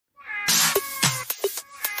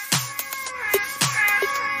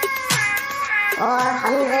Darling,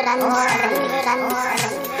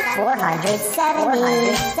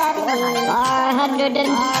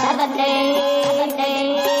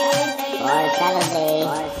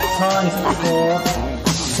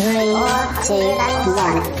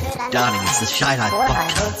 it's the Shy Life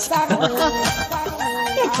podcast.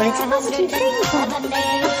 Yes, but it's a positive thing. The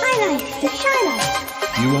High Life, the Shy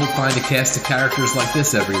Life. You won't find a cast of characters like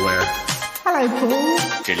this everywhere. Hello, Paul.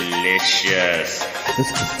 Delicious. This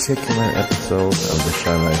particular episode of The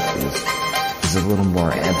Shy Life is a little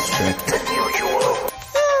more abstract than usual.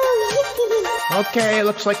 Okay,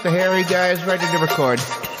 looks like the hairy guy is ready to record.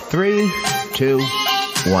 3, 2,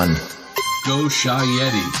 1. Go Shy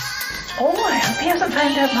Yeti. Oh, I hope he hasn't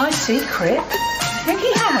found out my secret. I think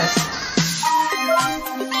he has.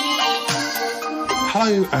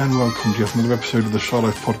 Hi and welcome to yet another episode of the Shy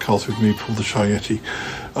Life podcast with me, Paul the Shy Yeti.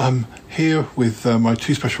 I'm here with my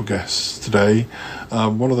two special guests today.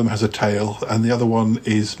 One of them has a tail and the other one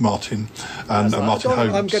is Martin, and Martin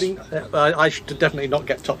Holmes. I should definitely not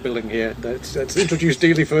get top billing here. Let's introduce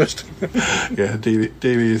Dealey first. Yeah, Dealey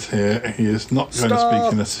is here. He is not going to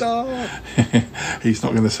speak in a... He's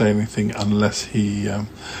not going to say anything unless he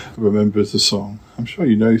remembers the song. I'm sure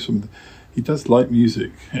you know some... He does like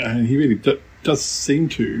music, and he really does seem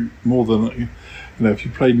to, more than, if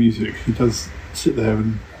you play music, he does sit there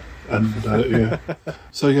and yeah.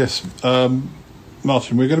 So yes,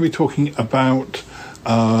 Martin, we're going to be talking about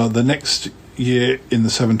the next year in the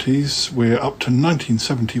 70s. We're up to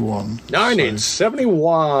 1971.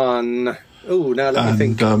 1971. Oh, now let me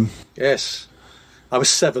think. Yes, I was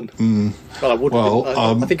 7. Well, I wouldn't.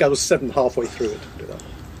 I think I was 7 halfway through it.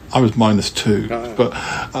 I was -2, but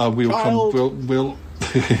we'll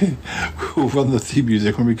we'll run the theme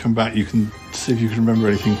music when we come back. You can see if you can remember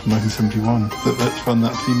anything from 1971. Let's run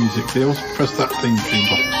that theme music. They also press that theme tune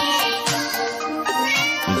button.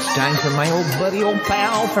 It's time for my old buddy, old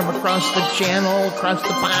pal from across the channel, across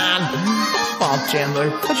the pond, Bob Chandler,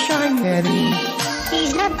 the Shy Yeti.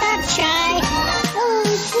 He's not that shy. Oh,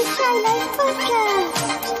 it's the Shy Life podcast.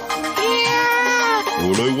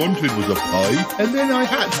 All I wanted was a pie. And then I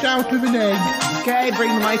hatched out of an egg. Okay, bring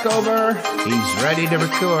the mic over. He's ready to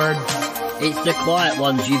record. It's the quiet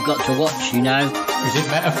ones you've got to watch, you know. Is it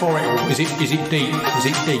metaphorical? Is it deep? Is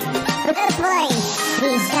it deep? Good boy.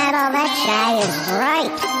 He's not all that shy is right.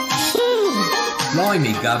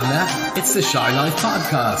 Blimey, Governor. It's the Shy Life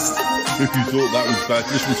podcast. If you thought that was bad,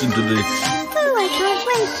 just listen to this. Oh, I can't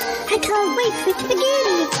wait. I can't wait for it to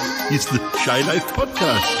begin. It's the Shy Life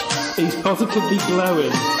podcast. He's positively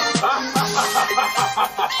glowing.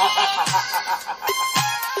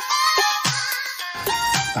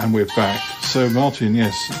 And we're back. So, Martin,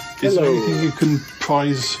 yes, is there anything you can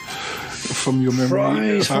prize from your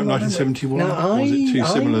memory about 1971? Now, or is it too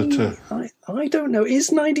similar to... I don't know. Is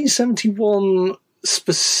 1971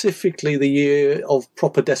 specifically the year of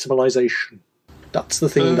proper decimalisation? That's the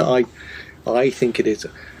thing that I think it is.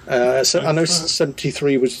 So I know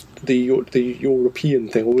 73 was the European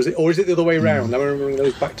thing, or is it the other way around? I'm remembering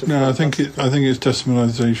those back to. No, I think it's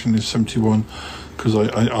decimalisation is 71, because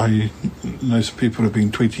I know some people have been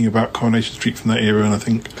tweeting about Coronation Street from that era, and I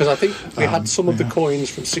think we had some of the coins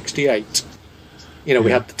from 68.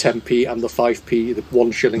 We had the 10p and the 5p, the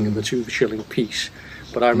 1 shilling and the 2 shilling piece.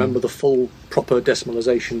 But I remember the full proper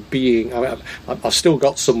decimalisation being. I've still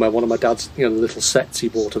got somewhere one of my dad's the little sets he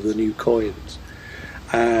bought of the new coins.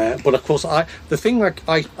 But of course, the thing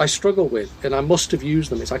I struggle with, and I must have used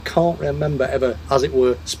them, is I can't remember ever, as it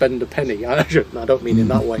were, spend a penny. I don't mean in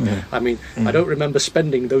that way. Yeah. I mean, I don't remember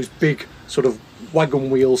spending those big sort of wagon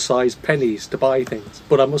wheel sized pennies to buy things,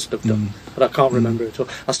 but I must have done. But I can't remember it all.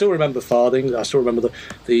 I still remember farthings. I still remember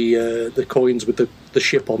the coins with the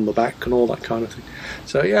ship on the back and all that kind of thing.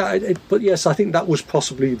 So yeah, but yes, I think that was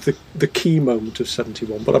possibly the key moment of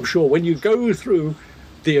 71. But I'm sure when you go through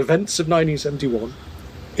the events of 1971.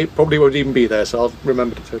 It probably won't even be there, so I'll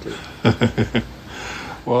remember it totally.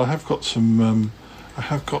 Well, I have got some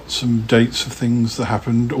dates of things that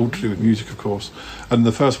happened, all to do with music, of course. And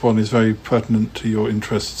the first one is very pertinent to your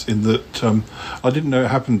interests in that I didn't know it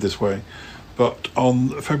happened this way, but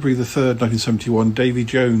on February the 3rd, 1971, Davy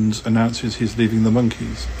Jones announces he's leaving the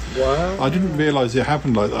Monkees. Wow! I didn't realise it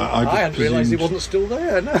happened like that. I hadn't realised he wasn't still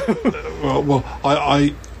there. No.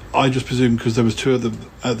 I just presumed because there was 2 of them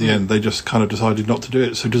at the end, they just kind of decided not to do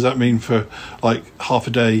it. So does that mean for like half a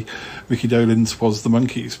day, Mickey Dolenz was the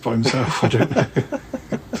Monkees by himself? I don't know.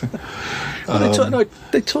 Well,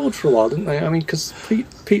 they toured for a while, didn't they? I mean, because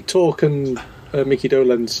Pete Tork and Mickey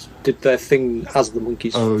Dolenz did their thing as the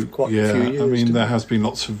Monkees for quite a few years. I mean, there has been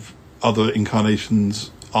lots of other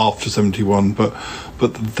incarnations after 71, but I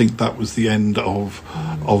think that was the end of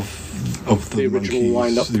the original Monkees,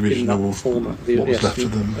 lineup the original in that format. what was left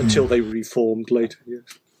of them until they reformed later.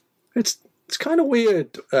 Yes, it's kind of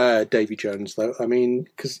weird, Davy Jones, though. I mean,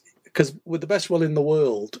 because with The Best Will in the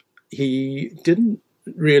World, he didn't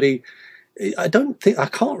really. I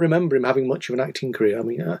can't remember him having much of an acting career. I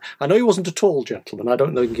mean, I know he wasn't a tall gentleman. I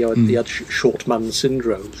don't think he had short man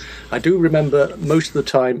syndrome. I do remember most of the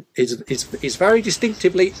time his very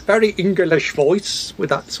distinctively, very English voice with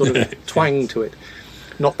that sort of twang to it.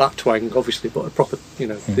 Not that twang, obviously, but a proper,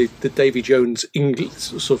 the Davy Jones English,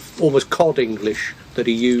 sort of almost cod English that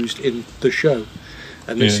he used in the show.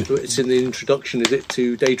 And it's in the introduction, is it,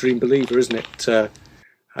 to Daydream Believer, isn't it?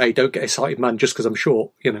 Hey, don't get excited, man, just because I'm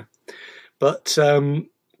short, But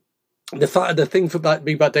the thing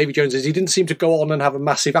about Davy Jones is he didn't seem to go on and have a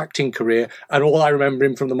massive acting career, and all I remember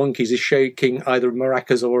him from the Monkees is shaking either a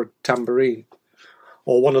maracas or a tambourine,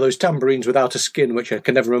 or one of those tambourines without a skin, which I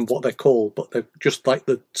can never remember what they're called, but they're just like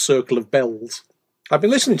the circle of bells. I've been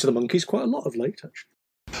listening to the Monkees quite a lot of late, actually.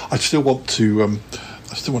 I still want to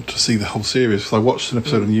see the whole series. So I watched an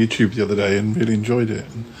episode on YouTube the other day and really enjoyed it,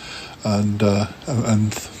 and I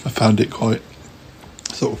found it quite.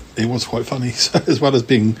 It was quite funny, as well as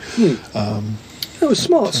being. It was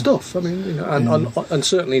smart stuff. I mean, and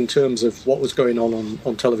certainly in terms of what was going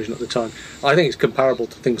on television at the time, I think it's comparable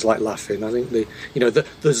to things like Laughing. I think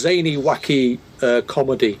the zany, wacky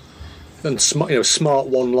comedy and smart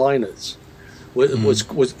one-liners was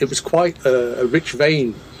quite a rich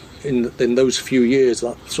vein in those few years,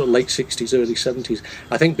 that sort of late 60s, early 70s.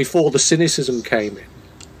 I think before the cynicism came in.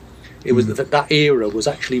 It was that era was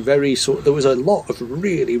actually very there was a lot of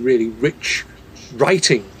really, really rich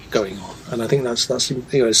writing going on, and I think that's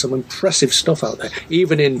some impressive stuff out there,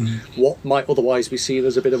 even in what might otherwise be seen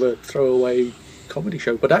as a bit of a throwaway comedy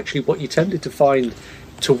show. But actually, what you tended to find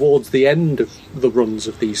towards the end of the runs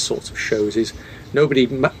of these sorts of shows is nobody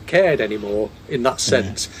cared anymore in that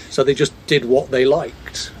sense, so they just did what they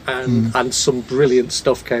liked, and some brilliant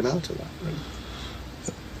stuff came out of that.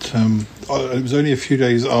 It was only a few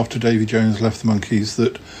days after Davy Jones left the Monkees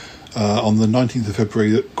that on the 19th of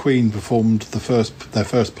February that Queen performed their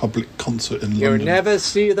first public concert in London. You never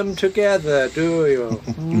see them together, do you?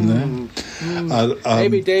 No.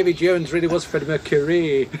 Maybe Davy Jones really was Freddie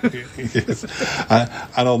Mercury. Yes.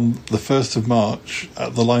 And on the 1st of March,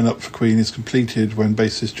 the lineup for Queen is completed when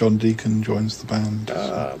bassist John Deacon joins the band.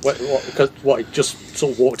 What, he just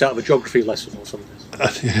sort of walked out of a geography lesson or something?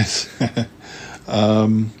 Yes.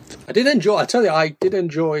 I did enjoy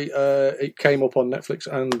it came up on Netflix,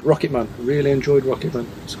 and Rocketman. Really enjoyed Rocketman.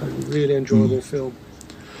 It's a really enjoyable film.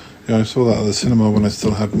 Yeah, I saw that at the cinema when I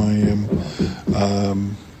still had my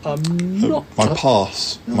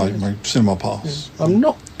my cinema pass. I'm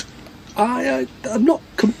not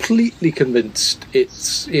completely convinced.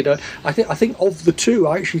 It's I think of the two,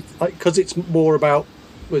 I actually, because it's more about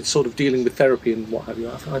with sort of dealing with therapy and what have you.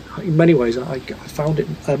 In many ways, I found it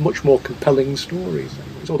a much more compelling story.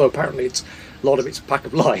 Although apparently a lot of it's a pack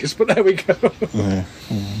of lies, but there we go. Yeah.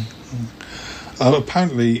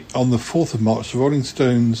 Apparently, on the 4th of March, the Rolling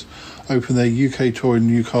Stones open their UK tour in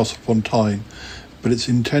Newcastle upon Tyne, but it's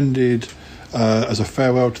intended as a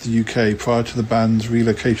farewell to the UK prior to the band's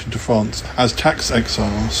relocation to France as tax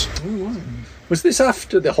exiles. Oh, right. Was this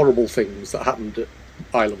after the horrible things that happened at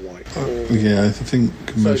Isle of Wight? Yeah, I think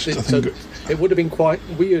it would have been quite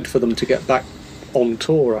weird for them to get back on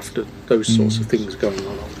tour after those sorts of things going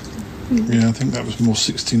on. Yeah, I think that was more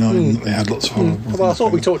 69 that they had lots of horrible things. Well, I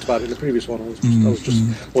thought we talked about it in the previous one. I was just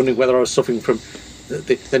wondering whether I was suffering from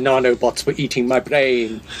the nanobots were eating my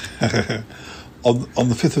brain. On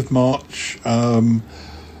the 5th of March,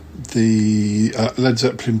 the Led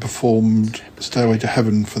Zeppelin performed Stairway to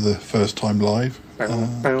Heaven for the first time live.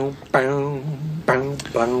 No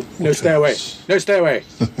stairway. No stairway.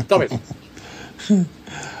 Stop it.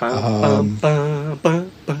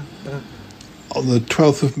 On the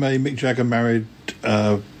 12th of May, Mick Jagger married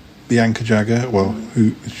Bianca Jagger,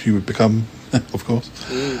 who she would become, of course.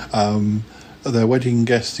 Their wedding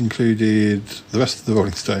guests included the rest of the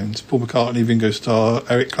Rolling Stones, Paul McCartney, Ringo Starr,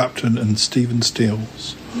 Eric Clapton and Stephen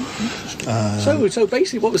Stills. So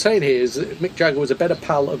basically what we're saying here is that Mick Jagger was a better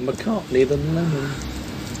pal of McCartney than Lennon.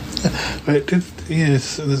 But it did,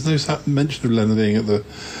 yes, there's no mention of Lennon being at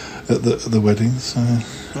the wedding. So,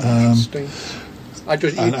 interesting.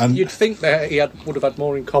 You'd think that he would have had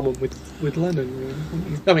more in common with Lennon, really, wouldn't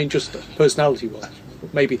you? I mean, just personality-wise.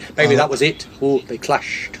 Maybe that was it. Oh, they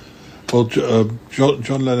clashed. Well,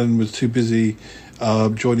 John Lennon was too busy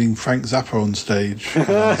joining Frank Zappa on stage at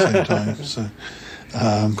the same time. So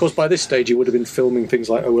Of course, by this stage, you would have been filming things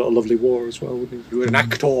like "Oh, What a Lovely War" as well, wouldn't you? You were an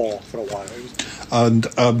actor for a while. And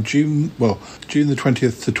June the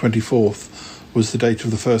 20th to 24th was the date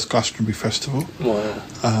of the first Glastonbury Festival.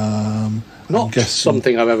 Wow. Not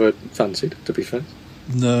something I've ever fancied, to be fair.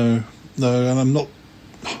 No, and I'm not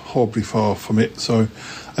horribly far from it. So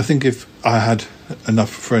I think if I had enough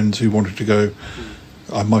friends who wanted to go,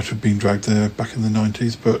 I might have been dragged there back in the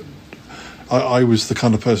 90s. But I was the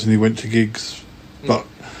kind of person who went to gigs, but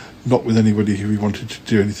not with anybody who wanted to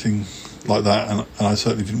do anything like that, and I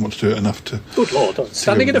certainly didn't want to do it enough to... Good Lord,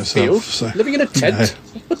 standing in a field, living in a tent?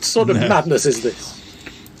 No. What sort of madness is this?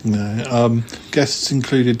 No. Guests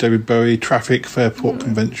included David Bowie, Traffic, Fairport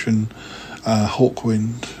Convention,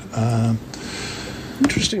 Hawkwind.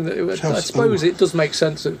 Interesting. I suppose it does make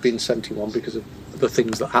sense that it's been sent to one because of the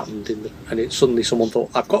things that happened and it suddenly someone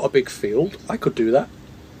thought, I've got a big field, I could do that.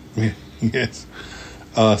 Yeah, yes.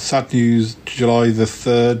 Sad news, July the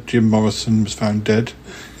 3rd, Jim Morrison was found dead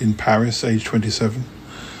in Paris, age 27.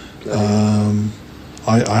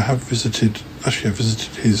 I have visited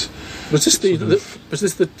his... Was this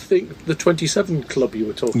the 27 club you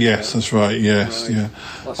were talking about? Yes, that's right, yes, right. Yeah.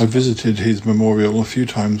 I visited his memorial a few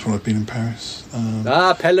times when I've been in Paris.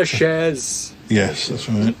 Père Lachaise. Yes, that's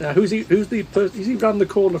right. Now, is he round the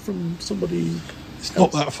corner from somebody... It's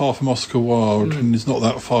not that far from Oscar Wilde, and it's not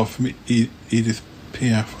that far from Edith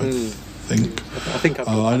Piaf, I think. I think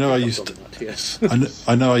I know I used to. That, yes.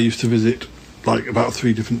 I know I used to visit like about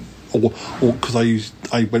 3 different, or because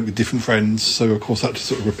I went with different friends, so of course I had to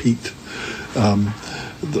sort of repeat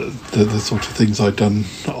the sort of things I'd done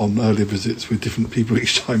on earlier visits with different people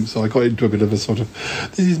each time. So I got into a bit of a sort of,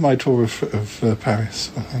 this is my tour of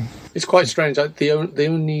Paris, I think. It's quite strange. The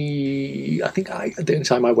only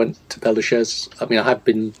time I went to Père Lachaise, I mean, I've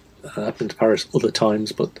been to Paris other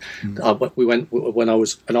times, but we went when I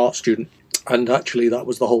was an art student, and actually that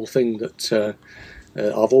was the whole thing that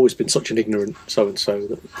I've always been such an ignorant so-and-so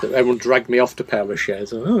that everyone dragged me off to Père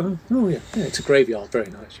Lachaise. Oh yeah, it's a graveyard, very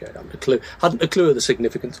nice. Yeah, hadn't a clue of the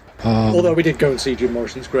significance. Although we did go and see Jim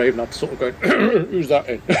Morrison's grave, and I'd sort of go, who's that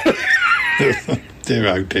in? Dear,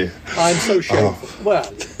 oh dear. I'm so shameful. Oh.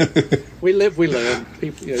 Well, we live, we learn.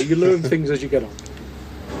 People, you learn things as you get on.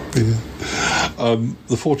 Yeah.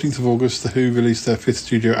 The 14th of August, The Who released their 5th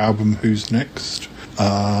studio album, Who's Next?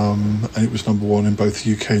 And it was number 1 in both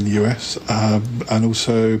the UK and the US. And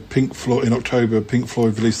also Pink Floyd, in October, Pink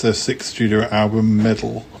Floyd released their 6th studio album,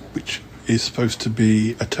 Meddle, which is supposed to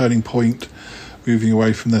be a turning point, moving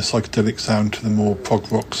away from their psychedelic sound to the more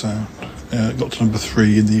prog rock sound. It got to number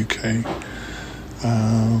 3 in the UK.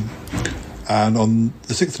 And on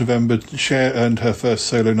the 6th of November, Cher earned her first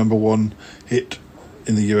solo number 1 hit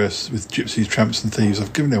in the US with Gypsies, Tramps and Thieves.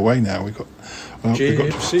 I've given it away now.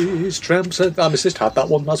 Gypsies, Tramps and... my sister had that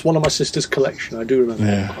one. That's one of my sister's collection. I do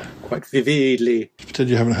remember quite vividly. Pretend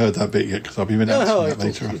you haven't heard that bit yet, because I'll be announcing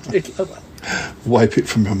that later. Wipe it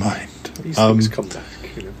from your mind. These things come back,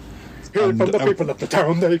 Here from the people of the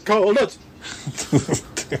town, they call us.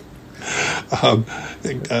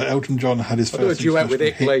 Elton John had his first duet with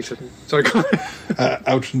it hit. Later. Sorry.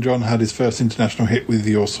 Elton John had his first international hit with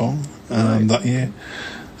Your Song that year,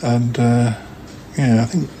 and I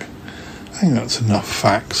think that's enough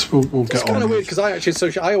facts. We'll get on. It's kind of weird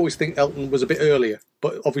because I always think Elton was a bit earlier,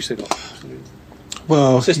 but obviously not.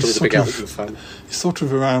 Well, my sister was a big Elton fan. He's sort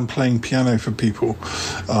of around playing piano for people,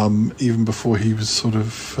 even before he was sort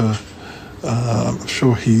of. I'm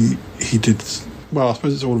sure he did. Well, I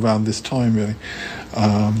suppose it's all around this time, really.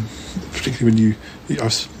 Particularly when I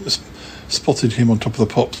spotted him on Top of the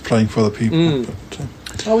Pops playing for other people.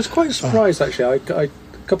 But, I was quite surprised, actually. A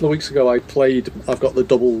couple of weeks ago, I've got the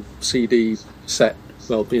double CD set,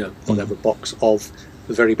 whatever box of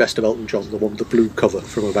the very best of Elton John, the one with the blue cover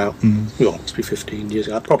from about, it must be 15 years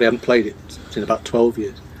ago. I probably haven't played it in about 12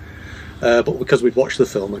 years. But because we'd watched the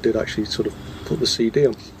film, I did actually sort of put the CD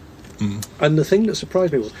on. And the thing that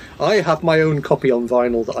surprised me was I have my own copy on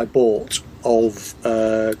vinyl that I bought of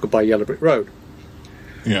Goodbye Yellow Brick Road.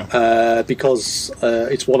 Yeah. Because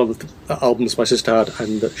it's one of the albums my sister had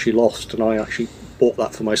and that she lost, and I actually bought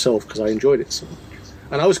that for myself because I enjoyed it so much.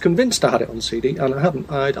 And I was convinced I had it on CD, and I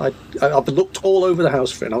haven't. I've looked all over the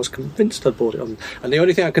house for it, and I was convinced I'd bought it on. And the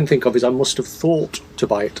only thing I can think of is I must have thought to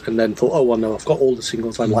buy it, and then thought, oh, well, no, I've got all the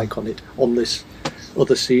singles I like on it on this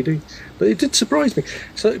other CD. But it did surprise me.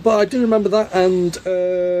 But I do remember that, and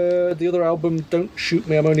the other album, Don't Shoot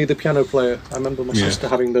Me, I'm Only the Piano Player. I remember my sister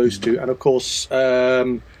having those two, and of course,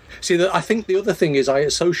 I think the other thing is I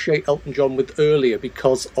associate Elton John with earlier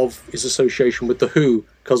because of his association with The Who,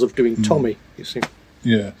 because of doing Tommy, you see.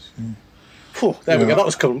 Yes. There we go, that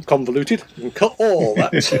was convoluted. You can cut all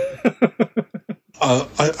that.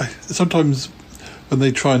 I sometimes when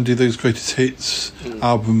they try and do those greatest hits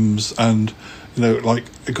albums, and like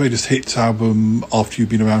a greatest hits album after you've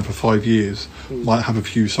been around for 5 years might have a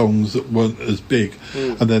few songs that weren't as big,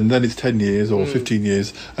 and then it's 10 years or 15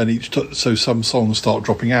 years, and so some songs start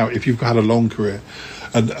dropping out if you've had a long career,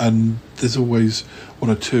 and there's always one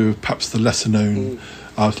or two perhaps the lesser known.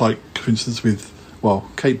 Like for instance with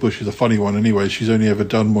Kate Bush is a funny one anyway. She's only ever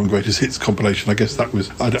done one greatest hits compilation. I guess that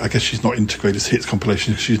was. I guess she's not into greatest hits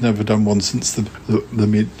compilations. She's never done one since the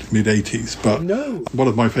mid 80s. But one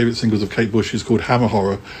of my favourite singles of Kate Bush is called Hammer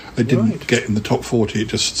Horror. It didn't get in the top 40. It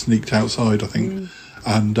just sneaked outside, I think.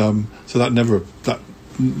 And so that never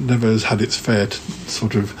has had its fair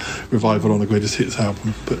sort of revival on a greatest hits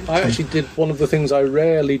album. But I actually did one of the things I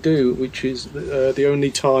rarely do, which is the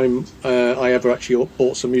only time I ever actually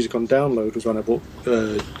bought some music on download was when I bought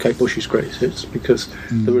Kate Bush's greatest hits, because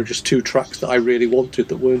there were just 2 tracks that I really wanted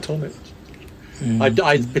that weren't on it. I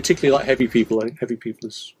particularly like Heavy People. I think Heavy People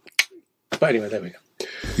is... But anyway, there we go.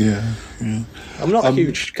 Yeah. I'm not a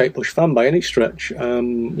huge Kate Bush fan by any stretch,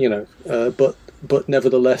 but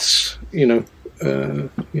nevertheless, But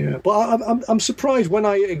I'm surprised when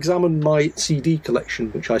I examine my CD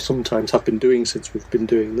collection, which I sometimes have been doing since we've been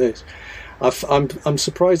doing this. I'm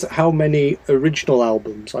surprised at how many original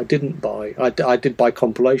albums I didn't buy. I did buy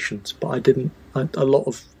compilations, but I didn't. A lot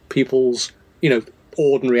of people's,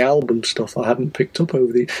 ordinary album stuff I hadn't picked up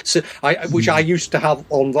over which I used to have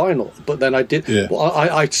on vinyl, but then I did. Yeah. Well,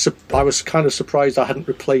 I was kind of surprised I hadn't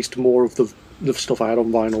replaced more of the stuff I had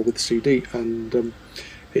on vinyl with CD, and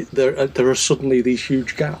there are suddenly these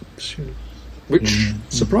huge gaps, which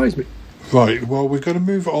surprised me. Right. Well, we're going to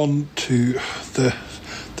move on to the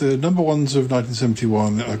number ones of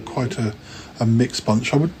 1971. Are quite a mixed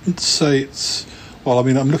bunch. I wouldn't say it's. Well, I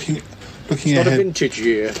mean, I'm looking it's ahead. Not a vintage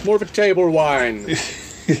year, more of a table wine.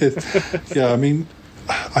 Yeah, I mean,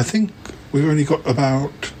 I think we've only got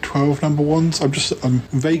about 12 number ones. I'm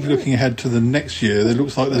vaguely looking ahead to the next year. It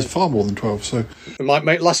looks like there's far more than 12. So we might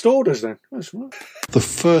make last orders then. That's right. The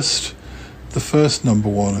first number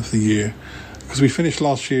one of the year, because we finished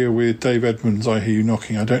last year with Dave Edmunds' "I Hear You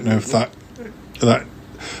Knocking." I don't know if that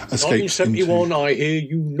escaped 1971. I Hear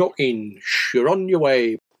You Knocking. You're on your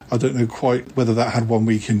way. I don't know quite whether that had 1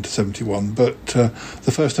 week into 71, but the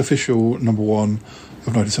first official number one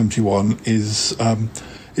of 1971 is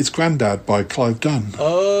It's Grandad by Clive Dunn.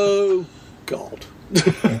 Oh, God.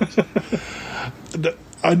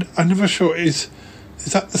 I'm never sure, is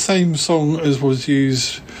that the same song as was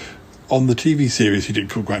used on the TV series he did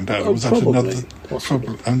called Grandad? Or was that another?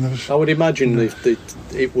 Probably. I'm never sure. I would imagine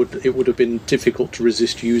it would have been difficult to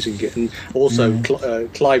resist using it, and also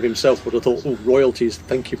Clive himself would have thought, "Oh, royalties,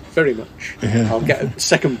 thank you very much. Yeah. I'll get a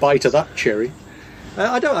second bite of that cherry."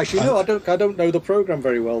 I don't actually know. I don't know the programme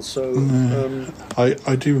very well, so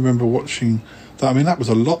I do remember watching that. I mean, that was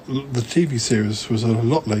a lot. The TV series was a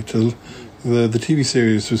lot later. The TV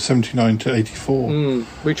series was 79 to 84,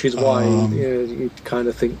 which is why you kind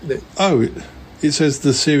of think that. Oh, it says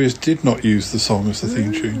the series did not use the song as the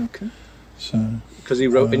theme tune. Okay. So because he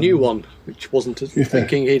wrote a new one, which wasn't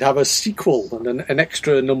thinking he'd have a sequel and an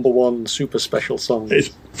extra number one super special song. It's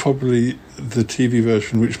probably the TV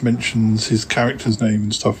version which mentions his character's name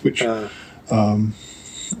and stuff. Which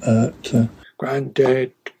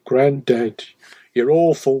Granddad, you're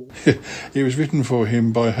awful. It was written for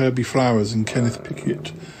him by Herbie Flowers and Kenneth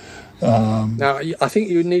Pickett. Now, I think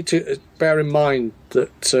you need to bear in mind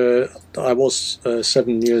that I was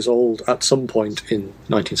 7 years old at some point in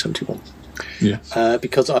 1971. Yes.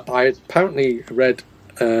 Because I apparently read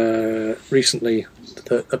recently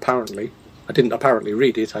that I didn't apparently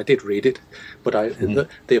read it, I did read it, but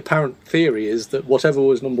the apparent theory is that whatever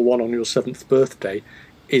was number one on your 7th birthday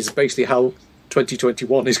is basically how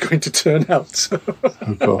 2021 is going to turn out.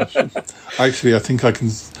 Oh gosh! Actually, I think I can.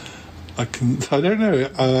 I don't know.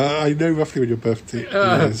 I know roughly when your birthday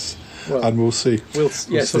is, and we'll see. Yes,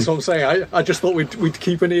 see. That's what I'm saying. I just thought we'd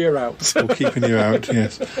keep an ear out. We'll keep an ear out.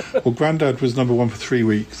 Yes. Well, Grandad was number one for 3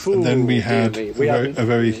 weeks, and then we had a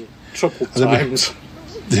very troubled times.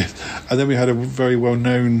 And then we had a very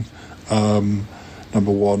well-known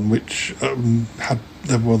number one, which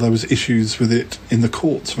there was issues with it in the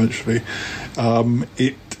courts eventually.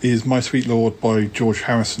 It is My Sweet Lord by George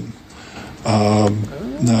Harrison.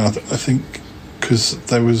 No, I think because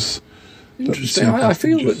there was. Interesting. I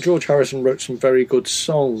feel that George Harrison wrote some very good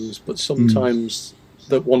songs, but sometimes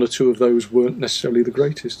that one or two of those weren't necessarily the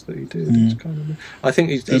greatest that he did. Yeah. It's kind of, I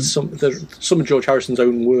think some of George Harrison's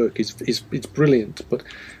own work is brilliant, but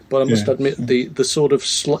I must admit the sort of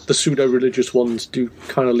the pseudo-religious ones do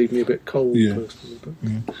kind of leave me a bit cold personally. But.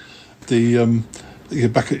 Yeah.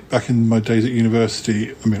 back in my days at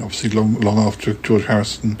university, I mean, obviously long after George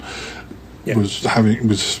Harrison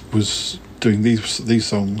was doing these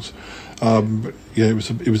songs,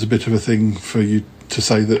 it was a bit of a thing for you to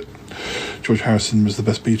say that George Harrison was the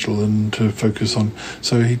best Beatle and to focus on.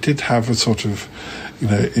 So he did have a sort of,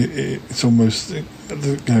 it's almost,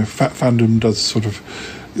 fandom does sort of,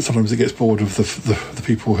 sometimes it gets bored of the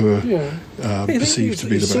people who are perceived to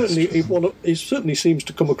be the best. He certainly seems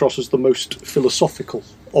to come across as the most philosophical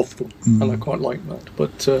of them, and I quite like that.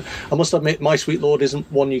 But I must admit, My Sweet Lord isn't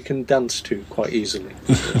one you can dance to quite easily.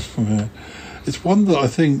 It's one that I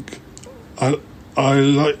think I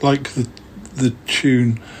like the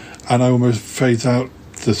tune, and I almost phase out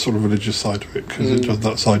the sort of religious side of it because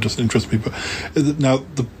that side doesn't interest me. But now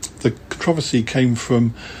the controversy came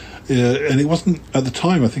from. And it wasn't at the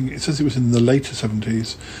time. I think it says it was in the later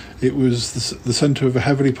 70s. It was the centre of a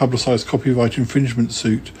heavily publicised copyright infringement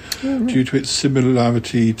suit due to its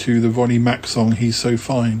similarity to the Ronnie Mac song "He's So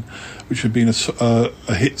Fine," which had been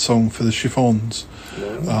a hit song for the Chiffons.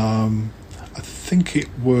 I think it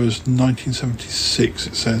was 1976.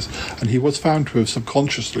 It says, and he was found to have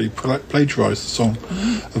subconsciously plagiarised the song.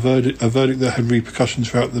 A verdict that had repercussions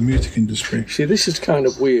throughout the music industry. See, this is kind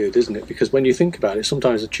of weird, isn't it? Because when you think about it,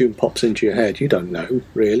 sometimes a tune pops into your head. You don't know,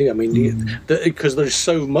 really. I mean, because there's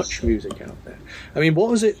so much music out there. I mean, what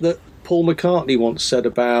was it that Paul McCartney once said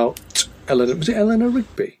about Eleanor? Was it Eleanor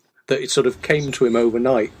Rigby? That it sort of came to him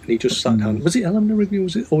overnight, and he just sat down. Was it Eleanor Rigby?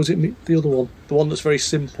 Or was it the other one? The one that's very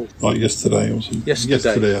simple. Like Yesterday or something.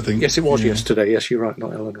 Yesterday, I think. Yes, it was Yesterday. Yes, you're right.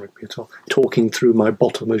 Not Eleanor Rigby at all. Talking through my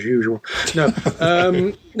bottom as usual. No,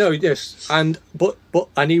 no. Yes, and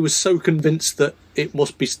he was so convinced that it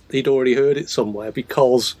must be he'd already heard it somewhere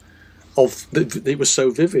because of it was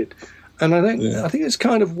so vivid. And I think it's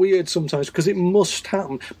kind of weird sometimes because it must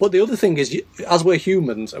happen. But the other thing is, as we're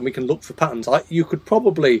humans and we can look for patterns, you could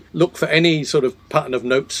probably look for any sort of pattern of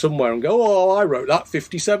notes somewhere and go, "Oh, I wrote that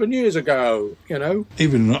 57 years ago."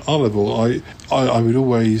 Even at our level, I would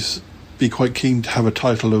always be quite keen to have a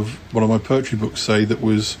title of one of my poetry books say that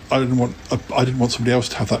was I didn't want somebody else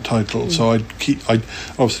to have that title, so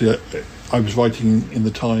I was writing in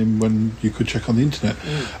the time when you could check on the internet.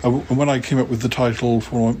 And when I came up with the title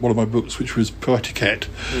for one of my books, which was Poetiquette,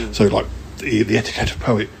 so like the etiquette of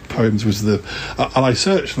poems was and I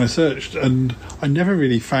searched, and I never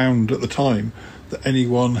really found at the time that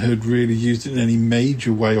anyone had really used it in any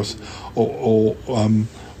major way, or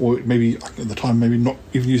maybe at the time maybe not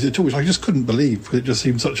even used it at all, which I just couldn't believe because it just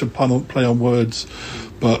seemed such a play on words.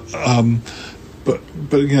 But I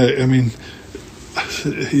mean.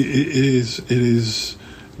 It is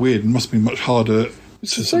weird. It must be much harder.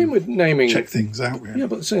 It's the same with naming. Check things out. Yeah,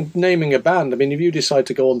 but naming a band. I mean, if you decide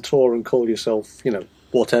to go on tour and call yourself,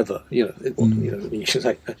 whatever, you should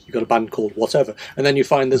say you've got a band called Whatever, and then you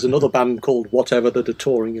find there's another band called Whatever that are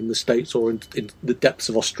touring in the States or in the depths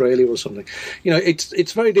of Australia or something.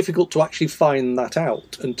 It's very difficult to actually find that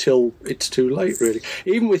out until it's too late, really.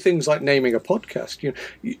 Even with things like naming a podcast,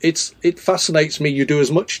 it fascinates me. You do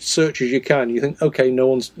as much search as you can. You think, okay, no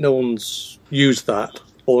one's used that,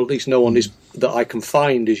 or at least no one is that I can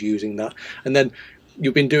find is using that, and then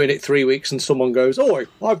you've been doing it 3 weeks and someone goes, "Oh,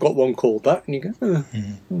 I've got one called that," and you go,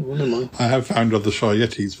 never mind. I have found other Shy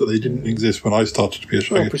Yetis, but they didn't exist when I started to be a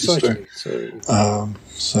Shy Yeti. Precisely.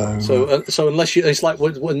 So unless it's like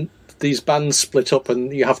when these bands split up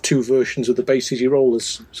and you have two versions of the Bay City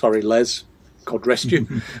Rollers. Sorry, Les. God rest you.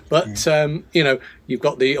 But, you've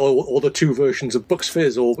got the two versions of Bucks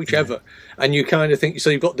Fizz or whichever. And you kind of think,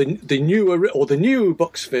 so you've got the new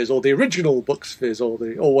Bucks Fizz or the original Bucks Fizz or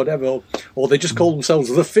whatever, or they just call themselves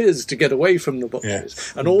the Fizz to get away from the Bucks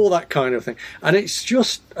Fizz and all that kind of thing. And it's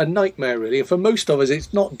just a nightmare, really. And for most of us,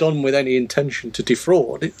 it's not done with any intention to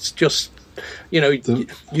defraud. It's just, you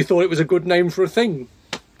thought it was a good name for a thing.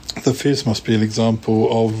 The Fizz must be an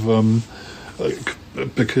example of,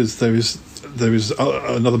 because there is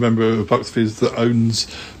another member of Bucks Fizz that owns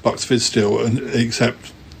Bucks Fizz still,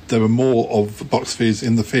 except there are more of Bucks Fizz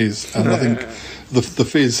in the Fizz, and I think the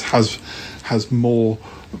Fizz has more.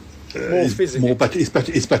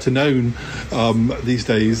 It's better known these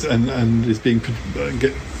days, and is being.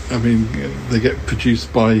 They get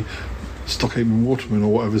produced by Stockhaven Waterman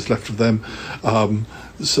or whatever's left of them.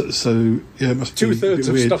 It must be 2/3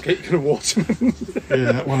 of Stockhaven and Waterman.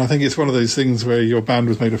 Yeah, well, I think it's one of those things where your band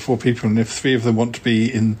was made of 4 people, and if 3 of them want to be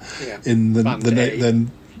in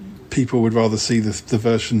then people would rather see the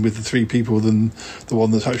version with the 3 people than the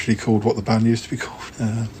one that's actually called what the band used to be called.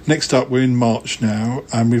 Next up, we're in March now,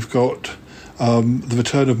 and we've got the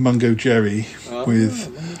return of Mungo Jerry with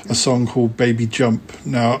a song called Baby Jump.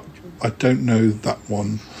 Now, I don't know that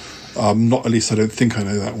one. Not at least I don't think I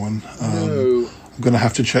know that one. No. I'm going to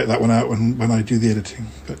have to check that one out when I do the editing.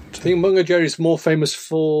 But I think Mungo Jerry's more famous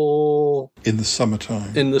for In the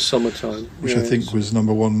Summertime. Which I think was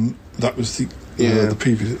number one. That was the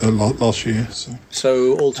previous last year.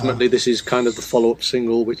 So ultimately, this is kind of the follow-up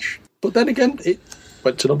single. But then again, it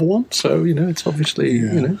went to number one. So it's obviously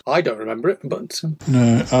I don't remember it, but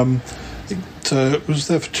no. It was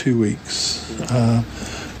there for 2 weeks.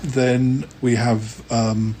 Then we have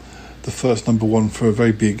the first number one for a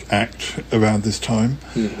very big act around this time.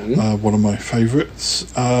 One of my favourites.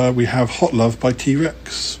 We have Hot Love by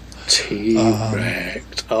T-Rex.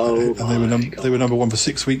 T-Rex. They were number one for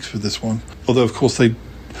 6 weeks for this one. Although, of course, this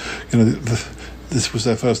was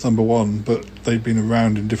their first number one, but they'd been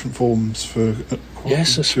around in different forms for 2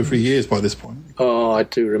 or 3 years by this point. Oh, I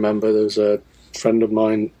do remember. There was a friend of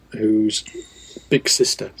mine whose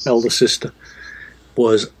elder sister,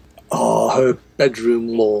 was her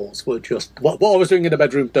bedroom walls were just what I was doing in the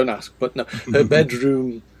bedroom. Don't ask, but no, her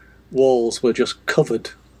bedroom walls were just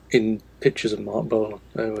covered in pictures of Marc Bolan.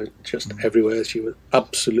 They were just everywhere. She was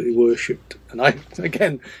absolutely worshipped, and I,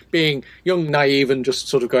 again, being young, naive, and just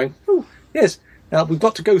sort of going, "Oh, yes, now we've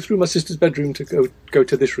got to go through my sister's bedroom to go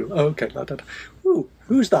to this room." Oh, okay, ooh,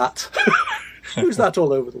 who's that? Who's that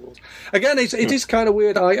all over the walls? Again, it is kind of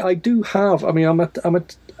weird. I do have. I mean,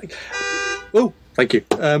 oh, thank you.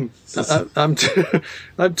 I'm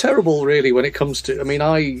terrible, really, when it comes to. I mean,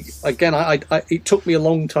 it took me a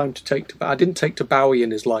long time to take to. I didn't take to Bowie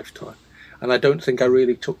in his lifetime, and I don't think I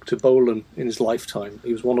really took to Bolan in his lifetime.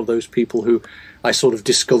 He was one of those people who I sort of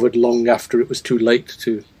discovered long after it was too late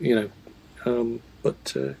to,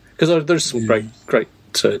 But because there's some great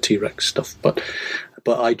T-Rex stuff, but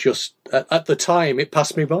I just at the time it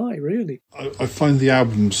passed me by, really. I find the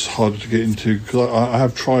albums harder to get into because I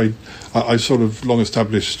have tried. I sort of long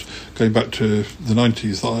established going back to the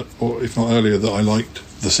 90s, or if not earlier, that I liked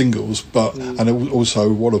the singles. But and it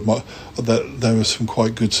also one of my there were some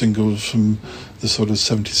quite good singles from the sort of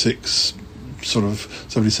 76. Sort of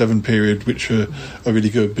 77 period, which are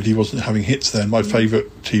really good, but he wasn't having hits then. My favourite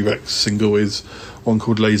T-Rex single is one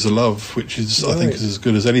called Laser Love, which is I think is as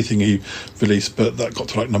good as anything he released, but that got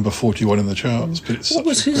to like number 41 in the charts. But it's what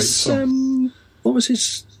was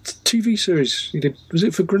his TV series he did? Was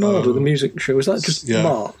it for Granada, the music show? Was that just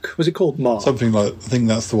Mark? Was it called Mark? Something like, I think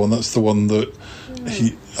that's the one. That's the one that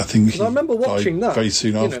he I remember watching died that very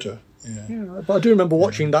soon after. Yeah, but I do remember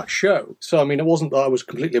watching that show. So, I mean, it wasn't that I was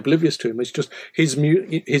completely oblivious to him. It's just his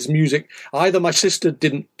music. Either my sister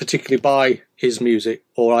didn't particularly buy his music,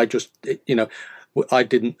 or I just, I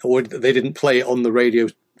didn't, or they didn't play it on the radio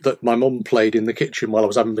that my mum played in the kitchen while I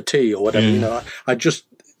was having my tea or whatever. I just,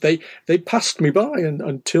 they passed me by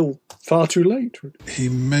until far too late. He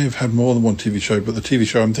may have had more than one TV show, but the TV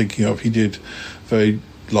show I'm thinking of, he did very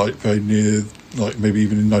near, like maybe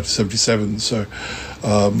even in 1977. So,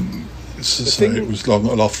 it was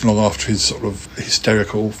long after his sort of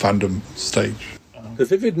hysterical fandom stage. The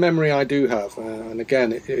vivid memory I do have, and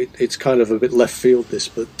again, it's kind of a bit left field this,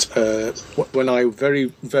 but when I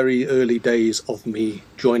very, very early days of me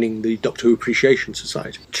joining the Doctor Who Appreciation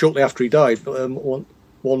Society, shortly after he died,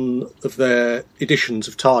 one of their editions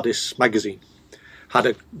of TARDIS magazine had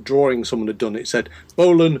a drawing someone had done. It said,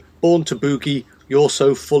 "Bolan, born to boogie, you're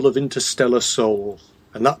so full of interstellar soul."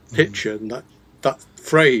 And that picture and that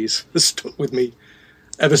phrase has stuck with me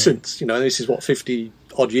ever since. This is 50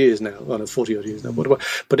 odd years now. 40 odd years now.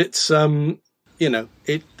 But it's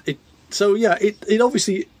So it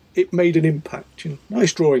obviously it made an impact.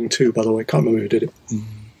 Nice drawing too, by the way. Can't remember who did it.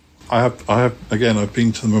 I have again. I've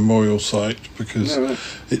been to the memorial site because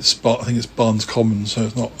it's. I think it's Barnes Common, so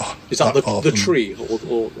it's not. Is that the tree, or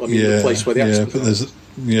the place where the accident? But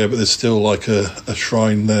there's still like a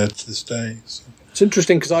shrine there to this day. So. It's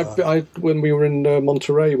interesting because when we were in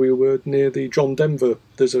Monterey, we were near the John Denver.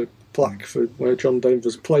 There's a plaque for where John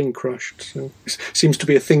Denver's plane crashed. So it seems to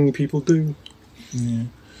be a thing people do. Yeah.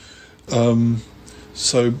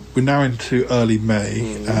 So we're now into early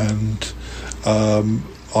May, and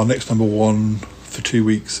our next number one for 2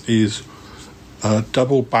 weeks is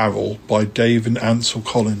Double Barrel by Dave and Ansel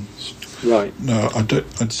Collins. Right. No, I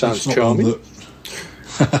don't. Sounds charming.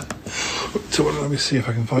 So let me see if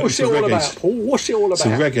I can find. What's it all about? What's it all about? It's a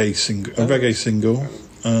reggae single.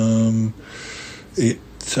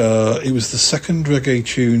 It was the second reggae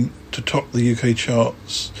tune to top the UK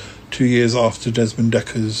charts 2 years after Desmond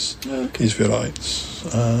Decker's Israelites.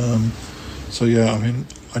 So yeah, I mean,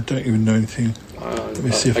 I don't even know anything. Let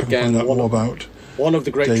me see if I can find out more about One of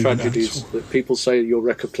the great David tragedies Ansel. that people say your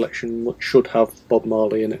record collection should have Bob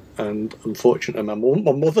Marley in it, and unfortunately,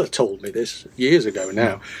 my mother told me this years ago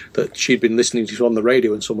now, that she'd been listening to it on the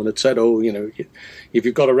radio and someone had said, "Oh, you know, if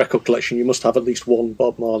you've got a record collection, you must have at least one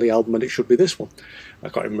Bob Marley album, and it should be this one." I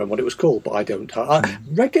can't even remember what it was called, but I don't.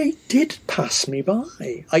 Reggae did pass me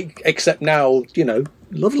by, except now, you know,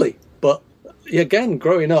 lovely. But again,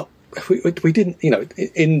 growing up, we didn't, you know,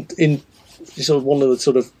 in sort of one of the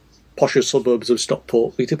sort of posher suburbs of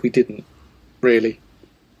Stockport, we didn't really.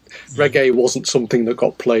 Reggae wasn't something that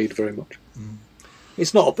got played very much.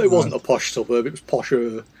 It wasn't a posh suburb. It was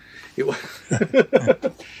posher. It was.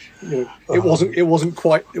 You know, it wasn't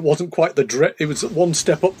quite the dregs. It was one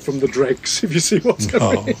step up from the dregs. If you see what's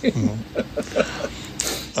going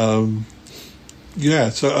on. Yeah.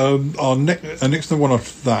 So our next one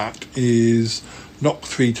after that is "Knock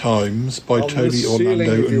 3 Times" by Tony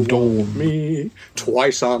Orlando and Dawn. Me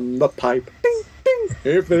twice on the pipe. Ding, ding.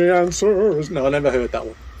 If the answer is no, I never heard that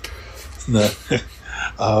one. No.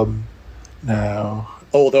 Now.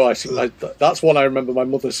 Although that's one I remember my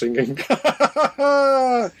mother singing.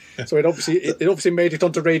 So it obviously made it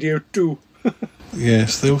onto radio too.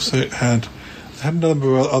 Yes, they also had a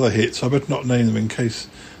number of other hits. I better not name them in case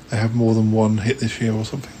they have more than one hit this year or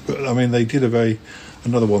something. But I mean, they did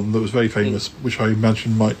another one that was very famous, which I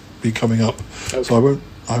imagine might be coming up. Okay. So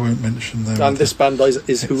I won't mention them. And this band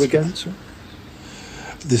is who again? Sorry?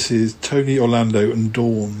 This is Tony Orlando and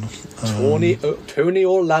Dawn. Tony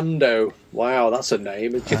Orlando. Wow, that's a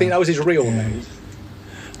name. Do you think that was his real name?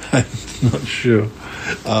 I'm not sure.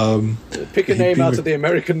 Pick a name out of the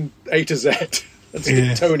American A to Z and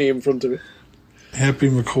stick Tony in front of it. He had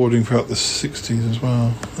been recording throughout the 60s as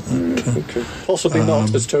well. Okay. Possibly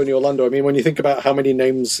not as Tony Orlando. I mean, when you think about how many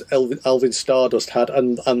names Alvin Stardust had,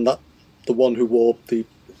 and that the one who wore the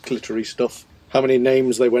glittery stuff, how many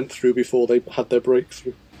names they went through before they had their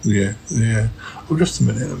breakthrough. Yeah. Oh, just a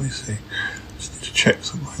minute, let me see. Just need to check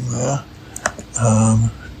something there.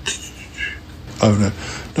 Oh no,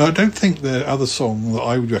 I don't think the other song that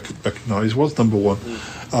I would recognise was number one.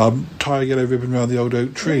 Tie a Yellow Ribbon Round the Old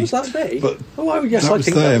Oak Tree. Was that me? But I think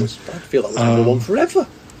I feel that was number one forever,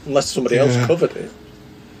 unless somebody else covered it.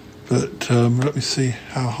 But let me see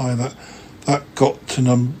how high that got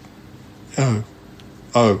to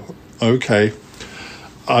Oh, okay.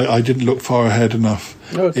 I didn't look far ahead enough.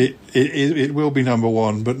 No. It will be number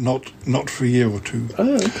one, but not for a year or two.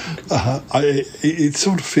 Oh, okay. It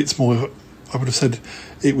sort of fits more. I would have said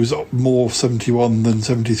it was more 71 than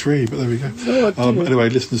 73, but there we go. Anyway,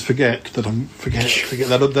 listeners, forget that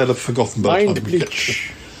they'll have forgotten by the time we get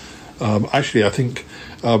to. Actually, I think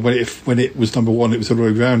when it was number one, it was the other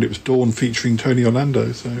way round. It was Dawn featuring Tony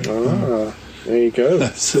Orlando. So there you go.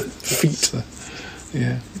 That's it. Feet.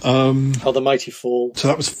 Yeah. How the Mighty Fall. So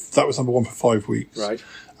that was number one for 5 weeks. Right.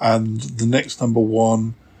 And the next number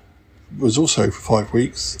one was also for 5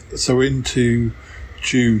 weeks. So we're into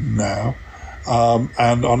June now.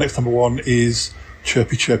 And our next number one is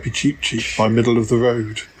Chirpy Chirpy Cheep Cheep by Middle of the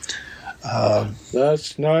Road.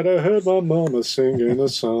 Last night I heard my mama singing a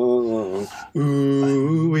song.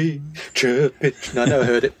 Ooh-wee, chirpy. No, I never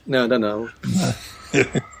heard it. No.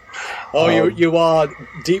 Oh, you are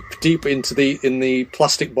deep into the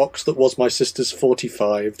plastic box that was my sister's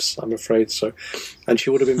 45s. I'm afraid so, and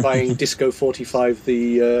she would have been buying Disco 45,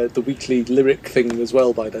 the weekly lyric thing as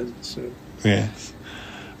well by then. So. Yes,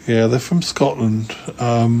 yeah, they're from Scotland.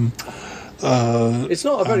 It's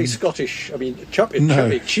not a very Scottish. I mean, cheap.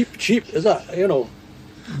 Is that, you know?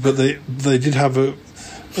 But they did have a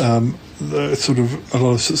sort of a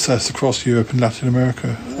lot of success across Europe and Latin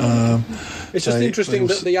America. It's just interesting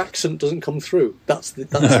that the accent doesn't come through. That's the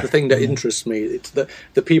thing that interests me. It's that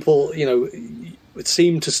the people, you know,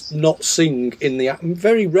 seem to not sing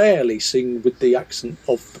very rarely sing with the accent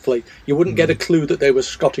of the place. You wouldn't get a clue that they were a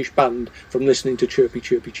Scottish band from listening to Chirpy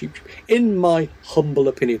Chirpy Cheep Cheep. In my humble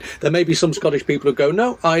opinion, there may be some Scottish people who go,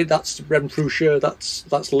 "No, that's Renfrewshire,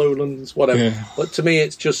 that's Lowlands, whatever." Yeah. But to me,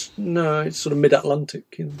 it's just it's sort of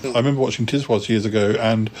mid-Atlantic. You know? I remember watching Tiswas years ago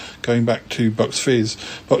and going back to Bucks Fizz.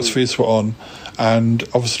 Bucks Fizz were on, and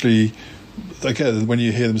obviously, again, when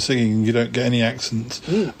you hear them singing, you don't get any accents.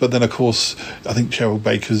 But then, of course, I think Cheryl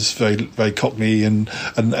Baker's very, very Cockney, and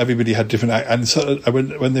everybody had different accents. And so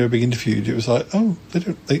when they were being interviewed, it was like, oh,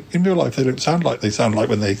 in real life they don't sound like they sound like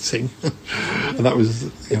when they sing. And that was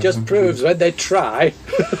it. Just proves when they try.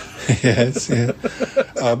 Yes, yeah.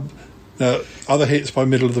 Now, other hits by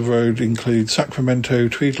Middle of the Road include Sacramento,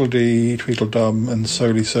 Tweedledee, Tweedledum, and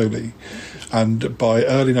Soli Soli. And by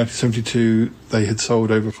early 1972, they had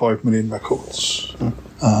sold over 5 million records.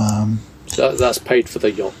 So that's paid for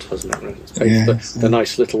the yacht, hasn't it? It's paid for the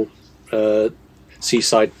nice little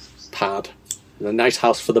seaside pad and a nice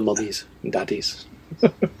house for the mummies and daddies.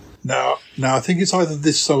 Now, I think it's either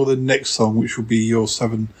this song or the next song, which will be your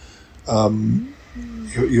 7. What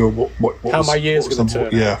How My Year's Going to Turn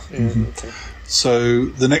Out. Yeah. Mm-hmm. Okay. So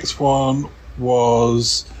the next one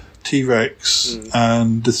was T-Rex,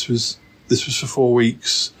 and this was for 4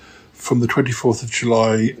 weeks from the 24th of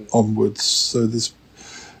July onwards. So this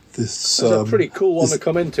That's a pretty cool one to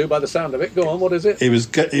come into by the sound of it. Go on, what is it? It was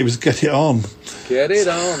Get It On. Get It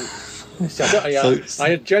On.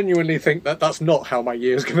 I genuinely think that's not how my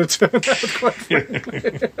year's going to turn out, quite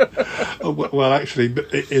frankly. Well, actually,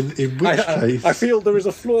 in which case... I feel there is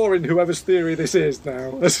a flaw in whoever's theory this is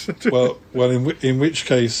now. well, in which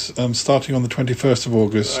case, starting on the 21st of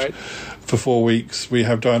August, right, for 4 weeks, we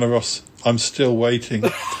have Diana Ross, I'm Still Waiting.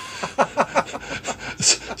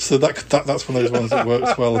 So that's one of those ones that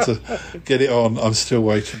works well to get it on, I'm Still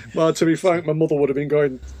Waiting. Well, to be frank, my mother would have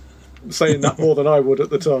been saying that more than I would at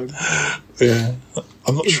the time. Yeah,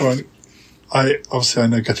 I'm not sure. I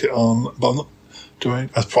know Get It On, but I'm not doing.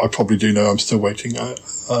 I probably do know I'm Still Waiting.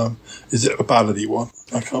 Is it a ballady one?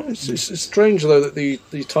 I can't. It's strange though that the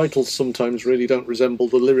titles sometimes really don't resemble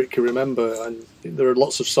the lyric you remember, and there are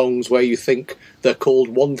lots of songs where you think they're called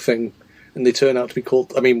one thing and they turn out to be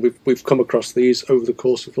called. I mean, we've come across these over the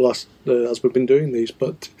course of the last as we've been doing these,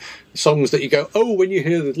 but songs that you go, oh, when you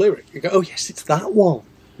hear the lyric, you go, oh yes, it's that one.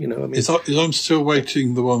 You know, I mean, is I'm Still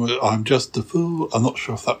Waiting the one where I'm Just a Fool? I'm not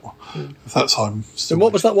sure if that's I'm Still. And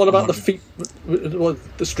what was that one about the feet? Well,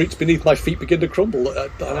 the streets beneath my feet begin to crumble, and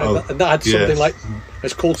that had something like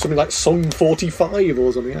it's called something like Song 45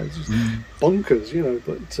 or something. It's just bonkers, you know.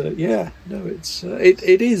 But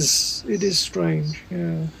it is strange.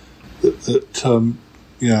 Yeah.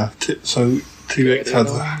 So T-Rex had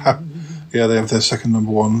they have their second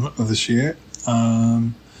number one of this year,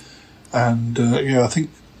 and I think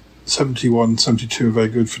 71, 72 are very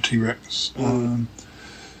good for T-Rex.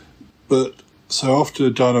 But so after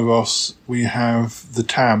Diana Ross, we have the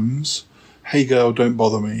Tams. Hey Girl, Don't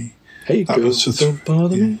Bother Me. Hey Girl, Don't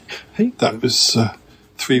Bother Me. Hey, that was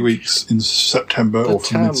 3 weeks in September or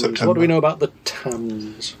from mid-September. What do we know about the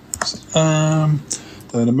Tams?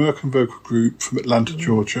 They're an American vocal group from Atlanta,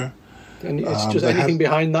 Georgia. And it's just anything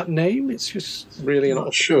behind that name. It's just really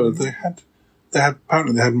not sure. They had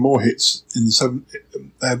more hits in the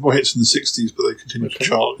They had more hits in the 60s, but they continued to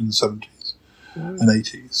chart in the 70s and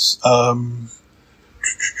 80s.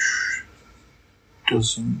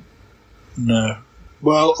 Doesn't no.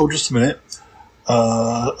 Well, just a minute.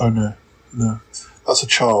 No. That's a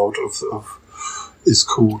child of. Is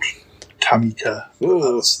called Tamika.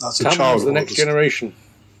 That's a child. The next generation.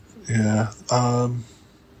 Yeah.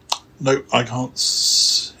 No, I can't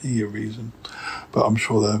see a reason, but I'm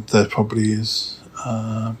sure there probably is.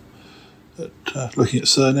 Looking at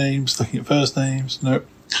surnames, looking at first names, no,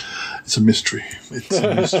 it's a mystery. It's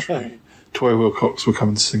a mystery. Toy Wilcox will come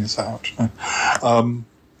and sing us out.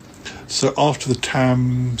 So after the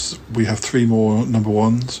Tams, we have 3 more number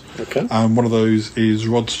ones. Okay. And one of those is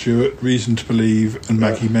Rod Stewart, Reason to Believe, and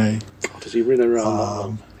Maggie May. Does he ring around that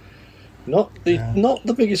one? Not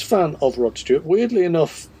the biggest fan of Rod Stewart. Weirdly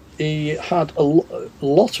enough, he had a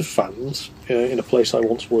lot of fans in a place I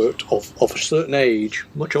once worked of a certain age,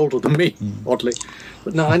 much older than me, oddly.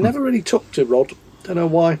 But no, I never really took to Rod. Don't know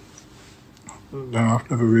why. No,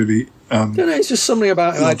 I've never really. It's just something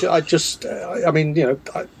about him. I mean, you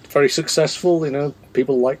know, very successful. You know,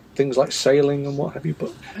 people like things like sailing and what have you.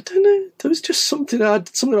 But I don't know. There was just something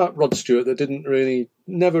about Rod Stewart that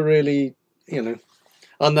never really, you know.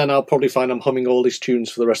 And then I'll probably find I'm humming all these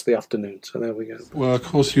tunes for the rest of the afternoon. So there we go. Well, of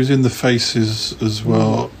course, he was in The Faces as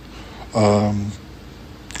well. I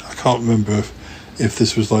can't remember if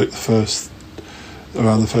this was like the first.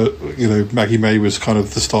 Around the first, you know, Maggie May was kind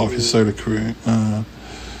of the start of his solo career,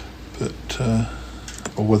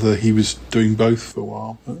 or whether he was doing both for a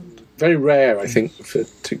while. But very rare, I think,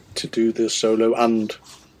 to do the solo and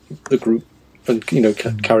the group, and you know,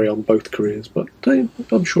 carry on both careers. But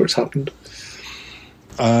I'm sure it's happened.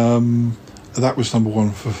 That was number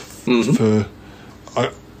one for.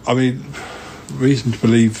 I mean, Reason to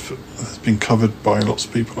Believe has been covered by lots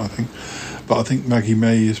of people, I think, but I think Maggie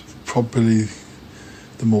May is probably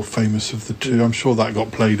the more famous of the two. I'm sure that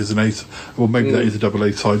got played as an A. Well, maybe that is a double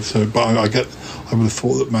A side. So, but I would have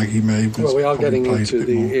thought that Maggie May was. Well, we are getting into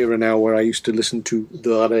the era now where I used to listen to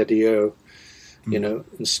the radio, you know,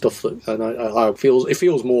 and stuff that, and it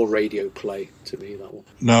feels more radio play to me, that one.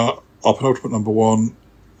 Now, our penultimate number one,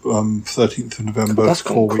 13th of November. That's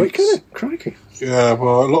gone quick, isn't it? Crikey. Yeah,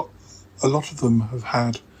 well, a lot of them have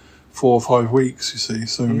had 4 or 5 weeks. You see,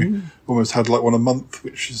 so we almost had like one a month,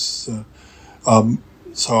 which is.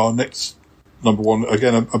 So our next number one.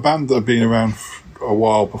 Again, a band that have been around for a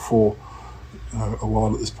while before, a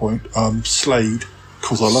while at this point. Slade,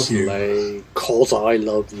 Cause I Love You. Slade, Cause I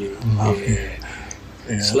Love You.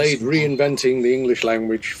 Yeah, Slade reinventing the English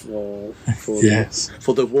language for yes.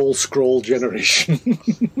 for the wall scroll generation.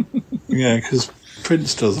 Yeah, because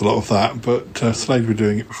Prince does a lot of that, but Slade were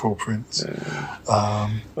doing it before Prince. Well,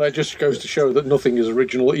 it just goes to show that nothing is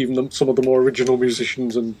original. Even some of the more original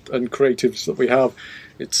musicians and creatives that we have,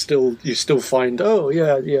 it's still you still find. Oh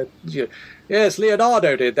yeah. Yes,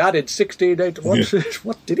 Leonardo did that in 1680. What? Yeah.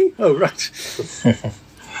 What did he? Oh right.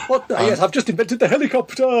 What? Yes, I've just invented the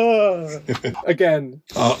helicopter again.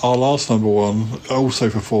 Our last number one, also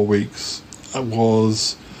for 4 weeks,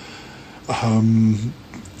 was,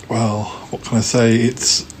 well, what can I say?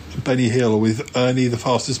 It's Benny Hill with Ernie, the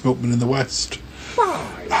Fastest Milkman in the West.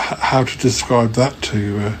 How to describe that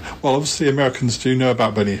to... well, obviously Americans do know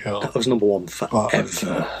about Benny Hill. That was number one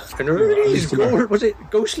forever. And Ernie's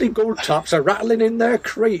ghostly gold tops are rattling in their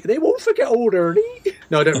crate. They won't forget old Ernie.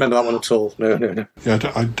 No, I don't remember that one at all. No.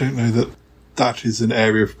 Yeah, I don't know that is an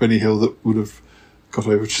area of Benny Hill that would have got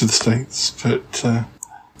over to the States, but...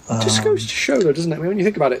 It just goes to show, though, doesn't it? I mean, when you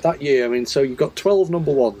think about it, that year, I mean, so you've got 12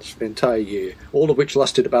 number ones for the entire year, all of which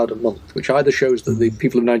lasted about a month, which either shows that the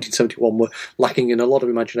people of 1971 were lacking in a lot of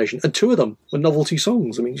imagination, and 2 of them were novelty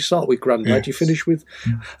songs. I mean, you start with Grandad, you finish with,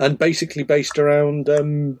 and basically based around,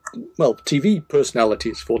 well, TV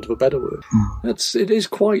personalities, for want of a better word. It is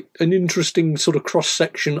quite an interesting sort of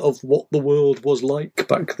cross-section of what the world was like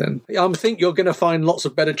back then. I think you're going to find lots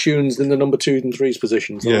of better tunes than the number 2s and 3s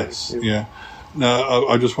positions. Yes, yeah. No,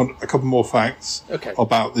 I just want a couple more facts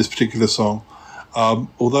about this particular song.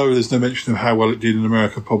 Although there's no mention of how well it did in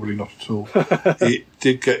America, probably not at all. It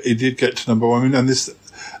did get to number one. I mean, and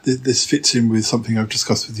this fits in with something I've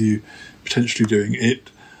discussed with you, potentially doing it.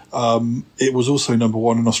 It was also number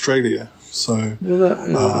one in Australia. So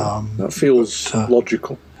that feels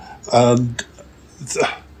logical. And this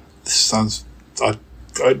sounds. I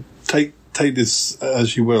take this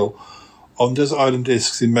as you will. On Desert Island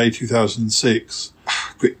Discs in May 2006,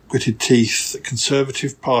 Gritted Teeth,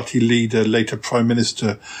 Conservative Party leader, later Prime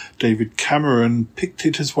Minister David Cameron, picked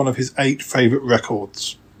it as one of his 8 favourite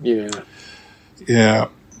records. Yeah. Yeah,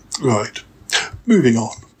 right. Moving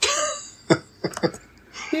on.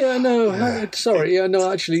 Yeah, no, sorry, yeah,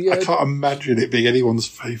 no, actually... I can't imagine it being anyone's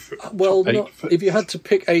favourite. Well, if you had to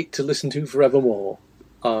pick 8 to listen to forevermore...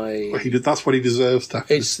 that's what he deserves to.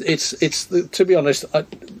 It's to be honest,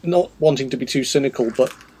 not wanting to be too cynical,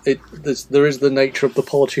 but there is the nature of the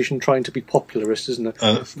politician trying to be popularist, isn't it?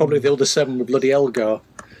 Probably the older 7 with bloody Elgar.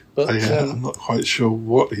 But I'm not quite sure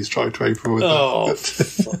what he's trying to aim for with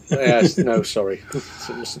that. Yes, no, sorry,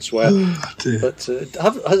 I mustn't swear. But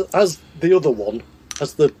has the other one?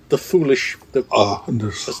 Has the foolish,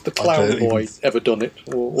 has the clown boy ever done it?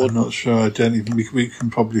 Or I'm not sure. I don't even. We can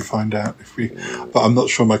probably find out if we. But I'm not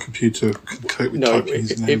sure my computer can cope with typing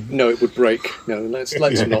his name. It would break. No, let's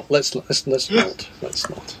not. Let's not. Let's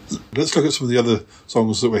look at some of the other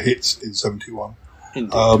songs that were hits in '71.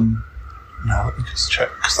 Now let me just check,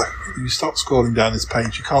 because you start scrolling down this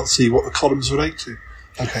page, you can't see what the columns relate to.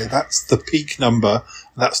 Okay, that's the peak number.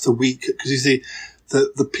 That's the week, because you see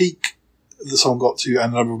the peak the song got to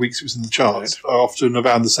and the number of weeks it was in the charts are often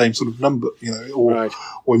around the same sort of number, or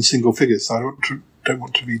in single figures. So I don't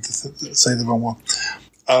want to read say the wrong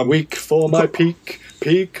one. Week for my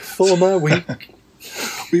peak for my week.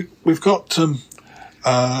 We've got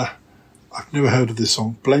I've never heard of this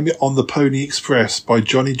song. Blame It on the Pony Express by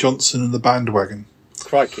Johnny Johnson and the Bandwagon.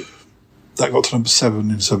 Crikey. That got to number 7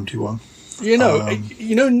 in '71. Now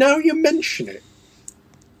you mention it,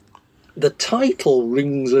 the title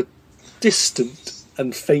rings a distant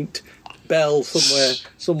and faint bell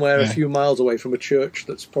somewhere a few miles away from a church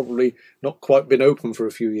that's probably not quite been open for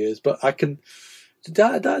a few years. But I can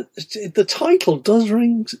the title does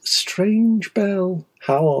ring strange bell.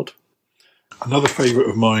 How odd. Another favourite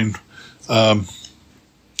of mine. I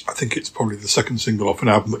think it's probably the second single off an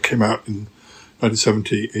album that came out in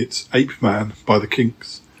 1970. It's Ape Man by the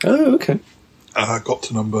Kinks. Oh, okay. Got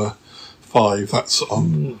to number 5. That's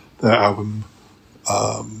on their album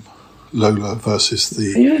Lola versus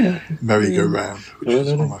the Merry-Go-Round, which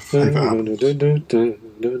is one of my favourite albums. I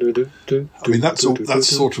mean, that's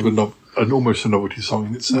sort of an almost a novelty song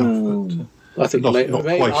in itself. But, I think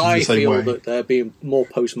I feel that they're being more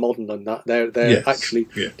postmodern than that. They're actually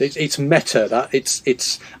it's meta. That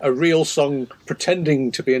it's a real song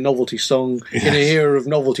pretending to be a novelty song in an era of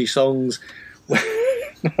novelty songs. No,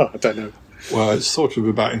 I don't know. Well, it's sort of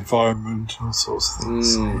about environment and all sorts of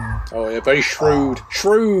things. Oh yeah, very shrewd,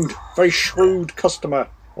 very shrewd customer,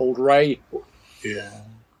 old Ray. Yeah.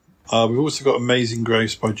 We've also got Amazing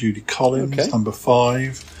Grace by Judy Collins, number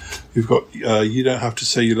 5. We've got You Don't Have to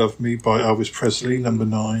Say You Love Me by Elvis Presley, number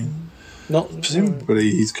 9.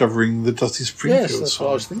 Presumably he's covering the Dusty Springfield Yes, that's song.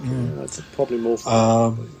 what I was thinking. Yeah. That's probably more.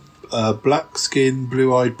 Black Skin,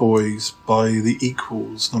 Blue Eyed Boys by The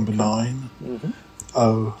Equals, number 9.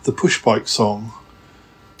 The Push Bike song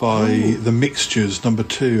by The Mixtures, number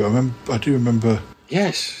 2. I do remember.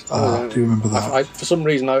 Yes, I do remember that. For some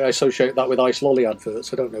reason, I associate that with Ice Lolly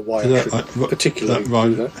adverts. I don't know why. Particularly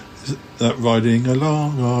that riding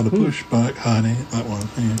along on a pushback, honey. That one.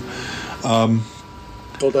 Yeah.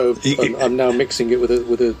 Although I'm now mixing it with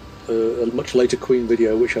a much later Queen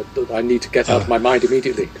video, which I need to get out of my mind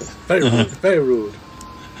immediately. Very rude. Very rude.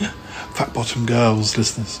 Fat Bottom Girls,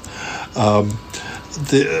 listeners.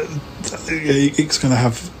 It's going to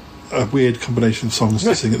have a weird combination of songs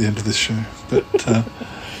to sing at the end of this show, but the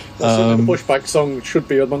pushback song should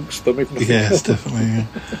be amongst them. Yes, definitely.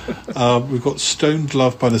 Yeah. We've got Stoned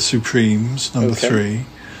Love by the Supremes, number 3.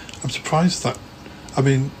 I'm surprised that. I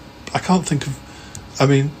mean, I can't think of. I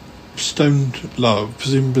mean, Stoned Love.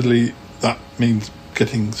 Presumably that means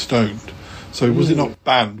getting stoned. So was it not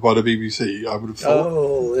banned by the BBC? I would have thought.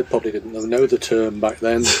 Oh, they probably didn't know the term back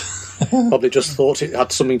then. Probably just thought it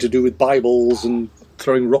had something to do with Bibles and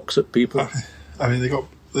throwing rocks at people. I mean, they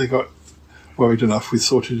got worried enough with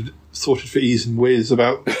sorted for ease and whiz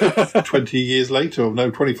about 20 years later, or no,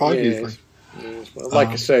 25 years later. Yes. Well, like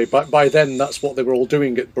I say, by then that's what they were all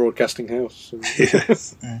doing at Broadcasting House. So.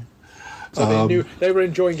 Yes. Yeah. So they knew they were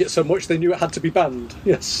enjoying it so much they knew it had to be banned.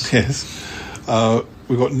 Yes. Yes.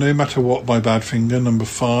 We've got No Matter What by Badfinger, number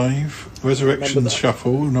 5. Resurrection's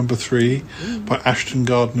Shuffle, number 3, by Ashton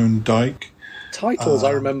Gardner and Dyke. Titles I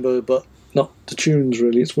remember, but not the tunes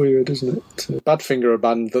really. It's weird, isn't it? Badfinger are a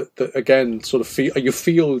band that again sort of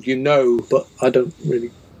feel you know, but I don't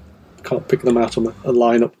really can't pick them out on a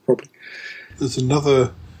lineup probably. There's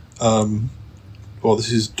another.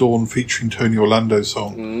 This is Dawn featuring Tony Orlando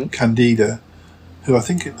song, Candida, who I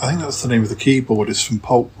think that's the name of the keyboardist from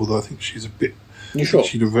Pulp, although I think she's a bit. You sure?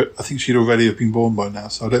 I think she'd already have been born by now,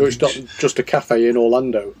 so I don't think it's not just a cafe in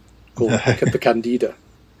Orlando called the Candida.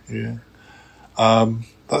 Yeah.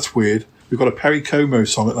 That's weird. We've got a Perry Como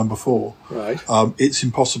song at number 4. Right. It's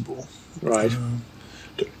Impossible. Right.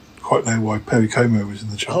 Don't quite know why Perry Como was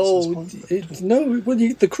in the charts.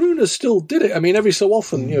 The crooners still did it. I mean, every so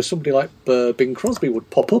often, somebody like Bing Crosby would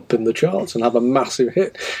pop up in the charts and have a massive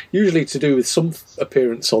hit, usually to do with some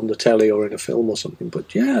appearance on the telly or in a film or something.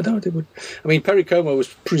 But yeah, no, they would. I mean, Perry Como was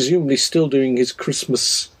presumably still doing his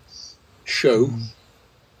Christmas show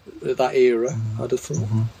at that era, I'd have thought.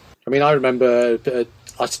 I mean, I remember.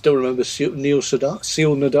 I still remember Neil Sedaka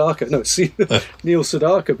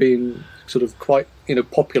being sort of quite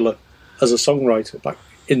popular as a songwriter back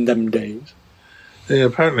in them days. Yeah,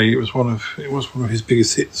 apparently it was one of his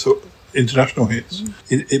biggest hits, international hits.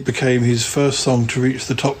 It became his first song to reach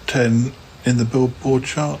the top 10 in the Billboard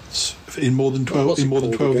charts in more than 12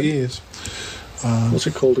 years. What's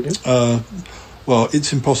it called again? Well,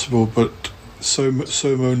 It's Impossible, but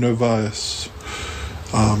Somo Novias.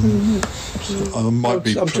 I'm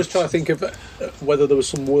just trying to think of whether there was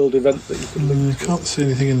some world event that you could link. I can't see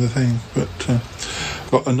anything in the thing, but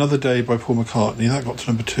got Another Day by Paul McCartney, that got to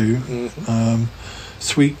number 2.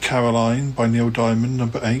 Sweet Caroline by Neil Diamond,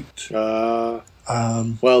 number 8. Well,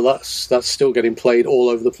 that's still getting played all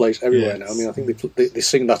over the place everywhere now. I mean, I think they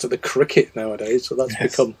sing that at the cricket nowadays, so that's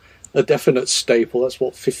become a definite staple. That's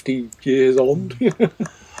 50 years on.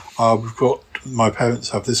 We've got, my parents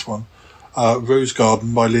have this one, Rose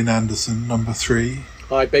Garden by Lynn Anderson, number 3.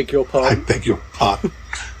 I beg your pardon. I beg your pardon.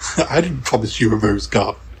 I didn't promise you a rose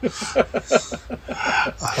garden.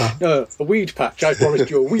 No, a weed patch. I promised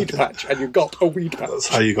you a weed patch, and you got a weed patch. That's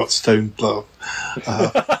how you got Stoned Love.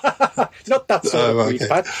 Not that sort of weed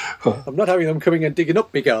patch. I'm not having them coming and digging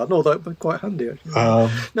up my garden, although it would be quite handy, actually.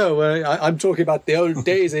 I'm talking about the old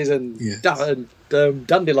daisies and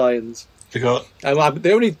dandelions.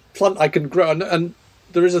 The only plant I can grow, and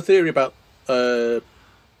there is a theory about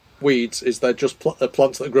weeds, is they're just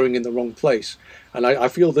plants that are growing in the wrong place. And I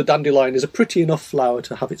feel the dandelion is a pretty enough flower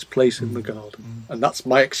to have its place in the garden. And that's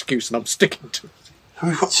my excuse, and I'm sticking to it.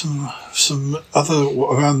 We've got some other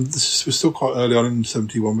around this. We're still quite early on in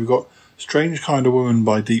 71. We've got Strange Kind of Woman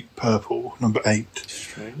by Deep Purple, number 8.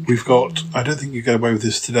 We've got, I don't think you get away with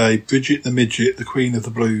this today, Bridget the Midget, the Queen of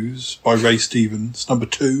the Blues by Ray Stevens, number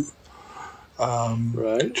 2.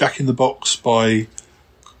 Right. Jack in the Box by,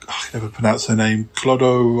 I can never pronounce her name,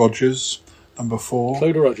 Clodo Rogers, number 4.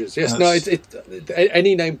 Clodo Rogers, yes. No, it's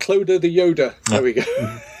any name, Clodo the Yoda. There we go.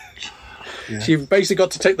 Yeah. So you've basically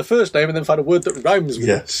got to take the first name and then find a word that rhymes with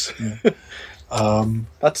it. Yeah.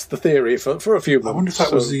 That's the theory for a few months. I wonder if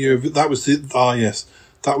that was the year. That was the yes,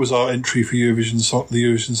 that was our entry for the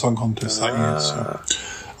Eurovision Song Contest that year. So,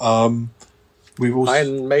 we've also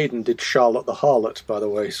Iron Maiden did Charlotte the Harlot, by the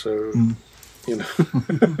way. So you know,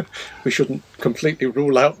 we shouldn't completely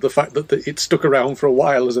rule out the fact that it stuck around for a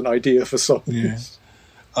while as an idea for songs.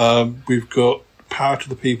 Yeah. We've got Power to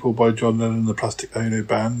the People by John Lennon and the Plastic Ono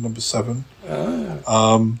Band, number 7.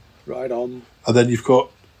 Right on. And then you've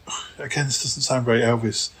got, again, this doesn't sound very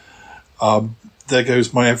Elvis. There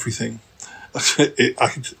Goes My Everything. It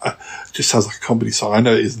just sounds like a comedy song. I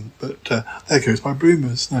know it isn't, but There Goes My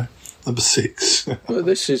Bloomers. No, number 6. Well,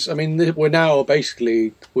 this is, I mean, we're in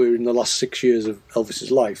the last 6 years of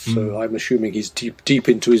Elvis's life, so I'm assuming he's deep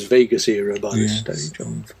into his Vegas era by this stage,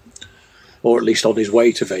 or at least on his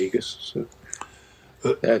way to Vegas. So.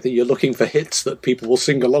 I think you're looking for hits that people will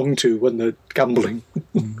sing along to when they're gambling.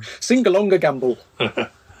 Sing along a gamble. We've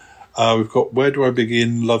got Where Do I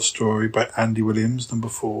Begin? Love Story by Andy Williams, number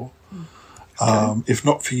 4. If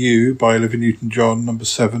Not For You by Olivia Newton-John, number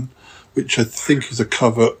 7, which I think is a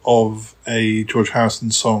cover of a George Harrison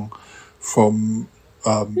song from...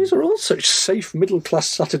 These are all such safe middle-class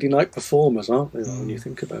Saturday night performers, aren't they, when you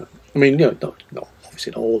think about it? I mean, you know, not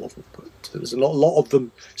obviously not all of them, but there's a lot of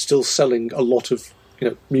them still selling a lot of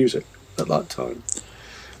music at that time.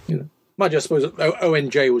 Mind you, I suppose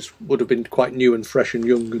ONJ would have been quite new and fresh and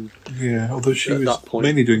young, and although she was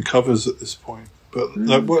mainly doing covers at this point. But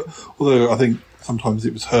although I think sometimes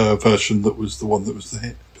it was her version that was the one that was the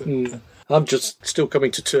hit. But, I'm just still coming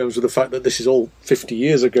to terms with the fact that this is all 50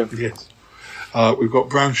 years ago. Yes. We've got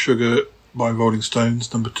Brown Sugar by Rolling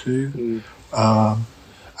Stones, number 2, and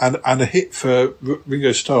a hit for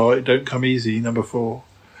Ringo Starr, It Don't Come Easy, number 4.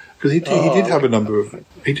 Because he did have a number of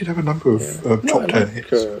top 10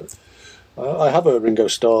 hits. I have a Ringo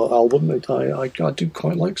Starr album. I do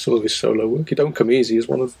quite like some of his solo work. It Don't Come Easy is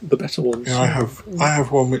one of the better ones. Yeah, I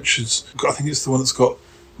have one which is, I think it's the one that's got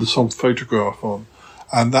the song Photograph on,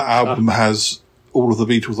 and that album has all of the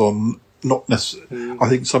Beatles on. Not necessarily. I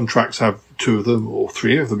think some tracks have 2 of them or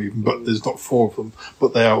 3 of them even, but there's not 4 of them.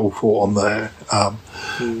 But they are all 4 on there.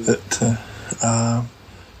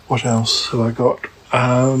 What else have I got?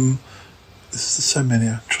 There's so many.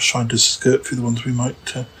 I'm just trying to skirt through the ones we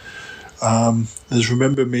might. There's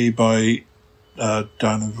Remember Me by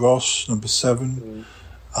Diana Ross, number 7.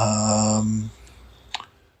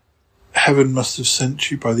 Heaven Must Have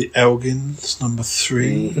Sent You by the Elgins, number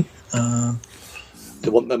 3. They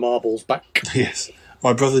want their marbles back. Yes.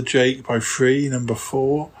 My Brother Jake by Free, number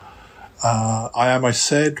 4. I Am I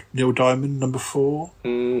Said, Neil Diamond, number 4.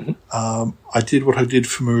 I Did What I Did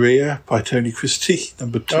for Maria by Tony Christie,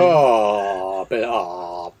 number 2.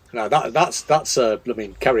 No, that's a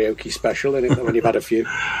karaoke special, isn't it? When you've had a few.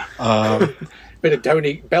 Bit of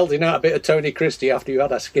Tony, belting out a bit of Tony Christie after you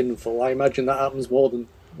had a skinful. I imagine that happens more than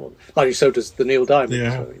like so does the Neil Diamond.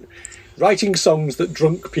 Yeah. So, writing songs that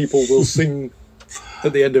drunk people will sing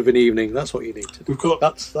at the end of an evening. That's what you need to do. We've got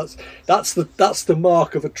that's the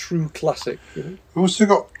mark of a true classic. We've also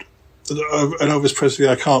got an Elvis Presley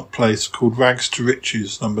I can't place called Rags to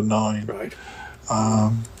Riches, number 9. Right.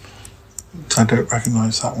 I don't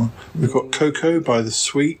recognise that one. We've got Coco by The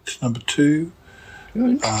Sweet, number 2.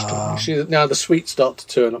 Interesting. Now the Sweet start to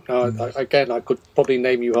turn up. Now I could probably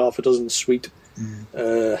name you half a dozen Sweet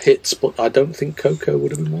hits, but I don't think Coco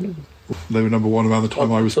would have been one of them. They were number 1 around the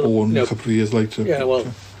time I was born, a couple of years later. Yeah, well,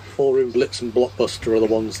 Ballroom Blitz and Blockbuster are the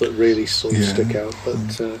ones that really sort of stick out.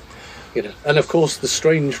 But and of course the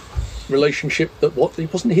strange relationship that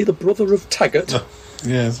wasn't he the brother of Taggart?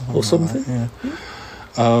 Or something. Like that,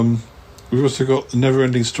 yeah. We've also got The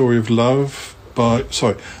Never-Ending Story of Love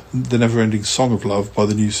The Never-Ending Song of Love by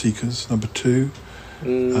the New Seekers, number 2.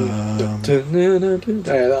 That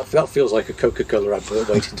feels like a Coca-Cola advert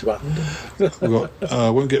waiting to happen. We've got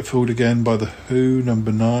Won't Get Fooled Again by The Who,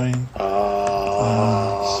 number 9.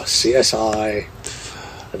 CSI.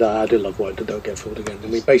 I do love Don't Get Fooled Again. I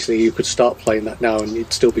mean, basically, you could start playing that now and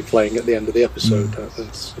you'd still be playing at the end of the episode.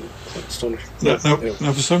 That's quite astonishing. Now,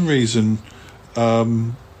 for some reason,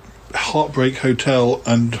 Heartbreak Hotel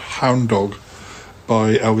and Hound Dog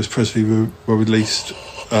by Elvis Presley were released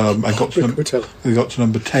and got to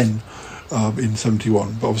number 10 in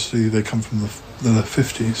 71, but obviously they come from the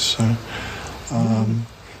 50s, so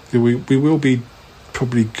we will be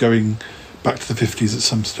probably going back to the 50s at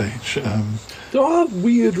some stage. There are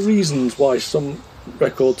weird reasons why some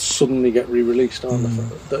records suddenly get re-released, aren't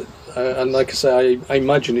there? And like I say, I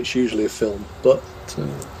imagine it's usually a film, but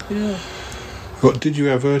yeah. Got Did You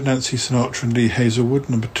Ever, Nancy Sinatra and Lee Hazelwood,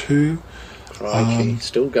 number 2. Crikey,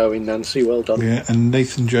 still going, Nancy, well done. Yeah, and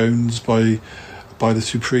Nathan Jones by by the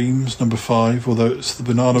Supremes, number 5, although it's the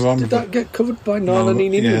Banana Run. Did that get covered by Nana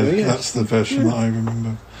Nini Nunu? Yeah, that's the version that I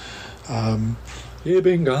remember. You've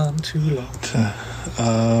been gone too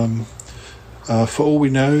long. For All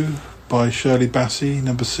We Know by Shirley Bassey,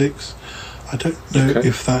 number 6. I don't know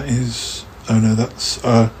if that is... Oh no,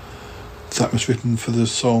 that was written for the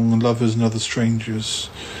song Lovers and Other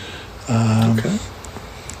Strangers. And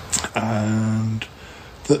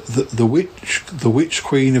the Witch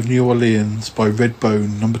Queen of New Orleans by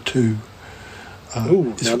Redbone, number 2.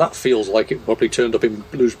 Now that feels like it probably turned up in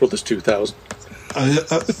Blues Brothers 2000.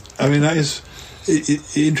 I mean, that is...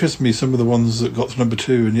 It interests me, some of the ones that got to number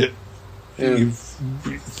 2, and yet you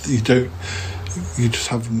just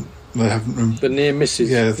haven't... They haven't... The near misses.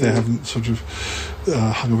 Yeah, they haven't sort of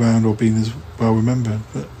hung around or been as well remembered.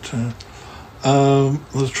 But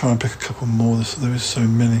let's try and pick a couple more. There is so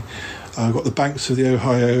many. I've got The Banks of the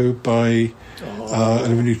Ohio by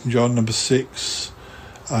Olivia Newton-John, number 6.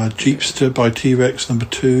 Jeepster by T-Rex, number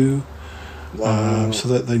 2. Wow. So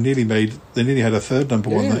that they nearly had a third number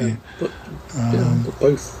 1 that year. But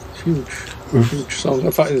both huge songs.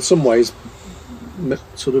 In fact, in some ways,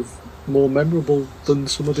 sort of more memorable than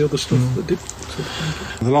some of the other stuff that did.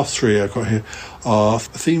 The last 3 I've got here are A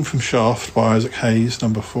Theme from Shaft by Isaac Hayes,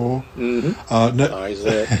 number 4.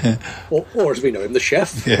 Isaac. or as we know him, the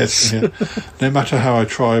chef. Yes, yeah. No Matter How I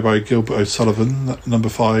Try by Gilbert O'Sullivan, number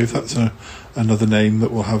 5. That's another name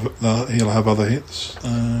that will have he'll have other hits.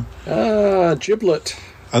 Giblet.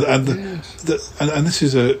 And this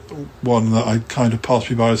is a one that I kind of passed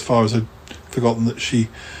me by as far as I'd forgotten that she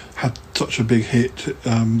had such a big hit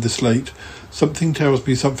this late. Something Tells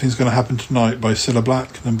Me Something's Going to Happen Tonight by Cilla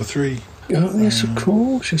Black, number 3. Oh, yes, of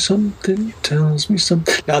course. Something tells me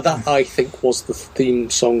something. Now, that, I think, was the theme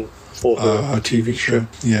song for her TV show.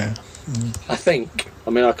 Yeah. I think. I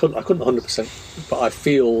mean, I couldn't 100%, but I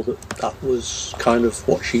feel that was kind of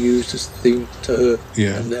what she used as the theme to her,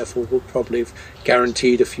 and therefore would probably have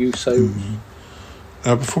guaranteed a few sales.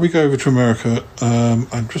 Before we go over to America,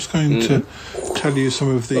 I'm just going to tell you some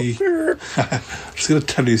of the... I'm just going to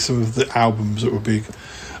tell you some of the albums that were big.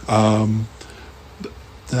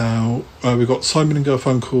 Now, we've got Simon &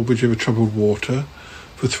 Garfunkel, Bridge Over Troubled Water,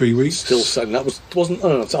 for 3 weeks. Still saying that wasn't.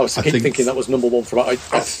 I was thinking that was number 1 for about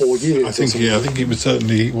 4 years. I think I think it was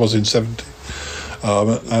certainly was in 70.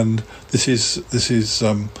 And this is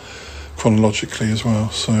chronologically as well.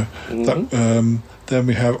 So then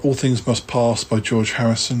we have All Things Must Pass by George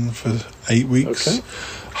Harrison for 8 weeks. Okay.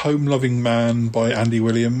 Home Loving Man by Andy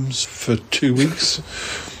Williams for 2 weeks.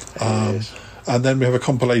 And then we have a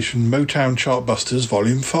compilation, Motown Chartbusters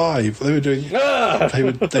Volume 5. They were doing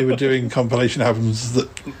they were doing compilation albums that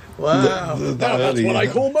that early. That's what I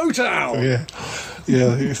call Motown.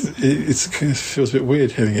 Yeah, it feels a bit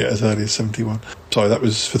weird hearing it as early as 71. Sorry, that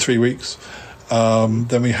was for 3 weeks.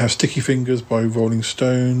 Then we have Sticky Fingers by Rolling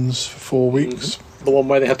Stones for 4 weeks. The one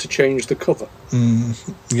where they had to change the cover.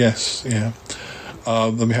 Yes, yeah.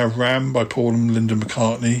 Then we have Ram by Paul and Linda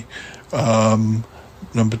McCartney.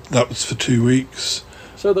 That was for 2 weeks.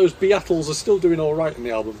 So those Beatles are still doing all right in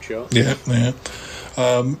the album chart. Yeah.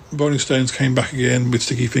 Rolling Stones came back again with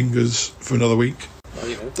Sticky Fingers for another week.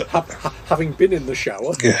 Having been in the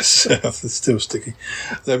shower. Yes, it's still sticky.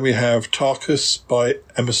 Then we have Tarkus by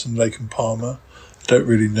Emerson, Lake and Palmer. Don't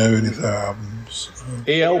really know any of their albums.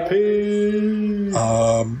 ELP.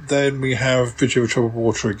 Then we have Bridge Over Troubled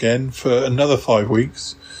Water again for another 5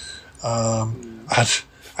 weeks. And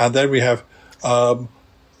then we have... now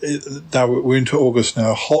we're into August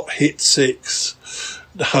now. Hot Hit 6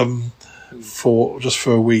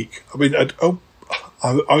 for a week. I mean, I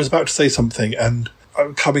was about to say something, and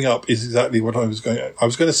coming up is exactly what I was going. I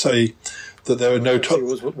was going to say that there are no top.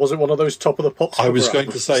 Was it one of those Top of the Pops? I was going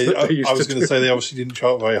to say. I was going to say they obviously didn't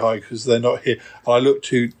chart very high because they're not here. And I looked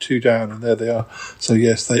two down, and there they are. So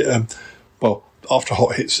yes, they. Well, after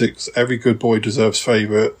Hot Hit 6, Every Good Boy Deserves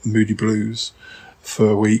Favourite, Moody Blues for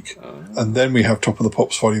a week, and then we have Top of the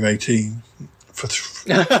Pops Volume 18 for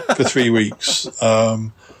 3 weeks. I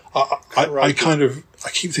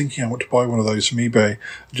keep thinking I want to buy one of those from eBay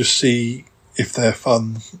and just see if they're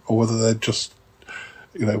fun or whether they're just,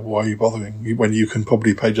 why are you bothering when you can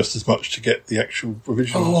probably pay just as much to get the actual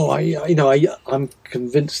originals? I'm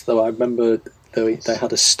convinced though. I remember they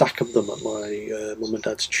had a stack of them at my mum and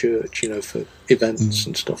dad's church, for events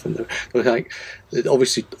and stuff. And they were like,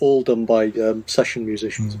 obviously all done by session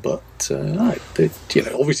musicians, but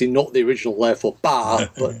obviously not the original, therefore bar.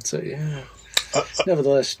 But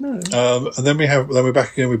nevertheless, no. And then we're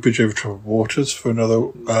back again with Bridge Over Troubled Waters for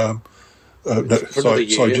another.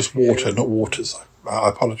 Just Water, not Waters. I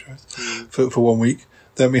apologise for 1 week.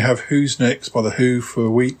 Then we have Who's Next by The Who for a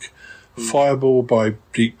week. Fireball by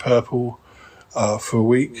Deep Purple for a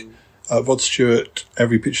week. Rod Stewart,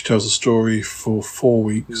 Every Picture Tells a Story for 4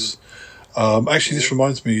 weeks. Actually, this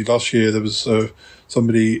reminds me, last year there was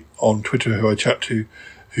somebody on Twitter who I chat to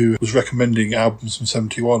who was recommending albums from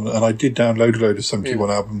 71, and I did download a load of 71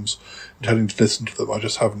 albums, intending to listen to them. I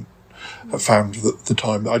just haven't found the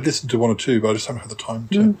time. I listened to one or two, but I just haven't had the time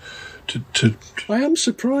to. I am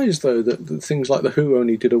surprised though that things like the Who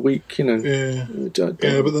only did a week. You know,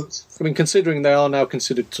 but I mean, considering they are now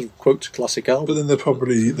considered sort of quote classic albums. But then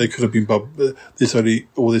they could have been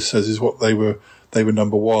all this says is what they were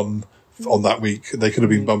number one on that week. They could have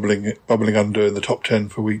been bubbling under in the top 10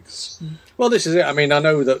 for weeks. Well, this is it. I mean, I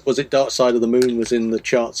know that Dark Side of the Moon was in the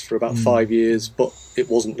charts for about 5 years, but it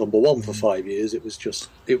wasn't number one for 5 years. It was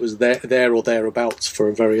there or thereabouts for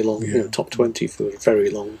a very long, top 20 for a very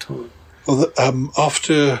long time. Well,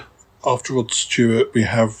 after Rod Stewart, we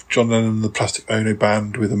have John Lennon and the Plastic Ono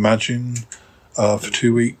Band with Imagine for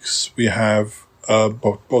 2 weeks. We have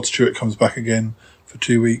Rod Stewart comes back again for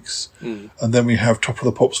 2 weeks, and then we have Top of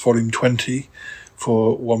the Pops Volume 20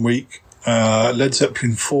 for 1 week. Led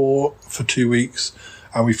Zeppelin 4 for 2 weeks,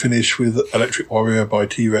 and we finish with Electric Warrior by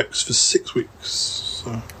T-Rex for 6 weeks.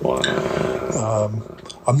 So,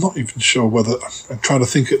 I'm not even sure whether I'm trying to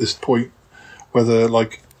think at this point whether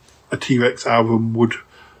like a T-Rex album would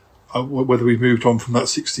whether we've moved on from that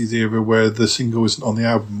 60s era where the single isn't on the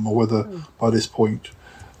album, or whether by this point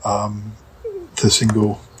the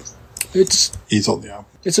single is on the album.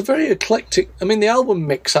 It's a very eclectic. I mean, the album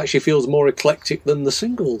mix actually feels more eclectic than the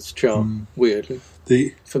singles chart. Weirdly,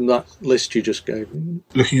 from that list you just gave me.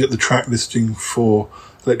 Looking at the track listing for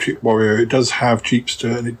Electric Warrior, it does have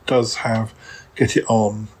Jeepster and it does have Get It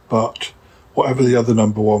On, but whatever the other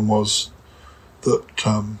number one was that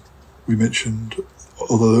we mentioned,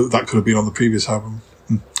 although that could have been on the previous album.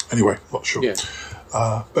 Anyway, not sure. Yeah.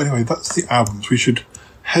 But anyway, that's the albums. We should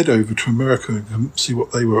head over to America and see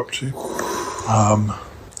what they were up to.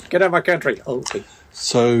 Get out of my country. Okay.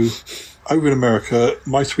 So, over in America,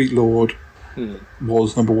 My Sweet Lord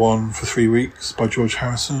was number one for 3 weeks by George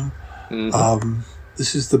Harrison.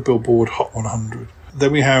 This is the Billboard Hot 100.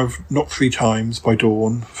 Then we have Not Three Times by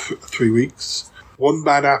Dawn for 3 weeks. One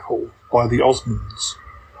Bad Apple by the Osmonds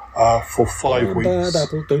for 5 weeks. Bad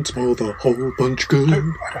apple, don't spoil the whole bunch good.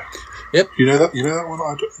 Yep. You know that one?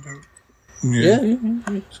 I don't. Yeah.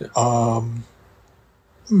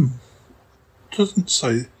 Doesn't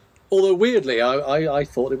say. Although weirdly, I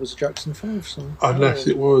thought it was a Jackson 5 song. Unless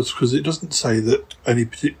it was, because it doesn't say that any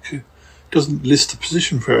particular. Doesn't list a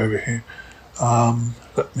position for it over here.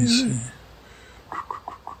 Let me see.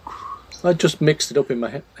 I just mixed it up in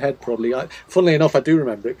my head, probably. Funnily enough, I do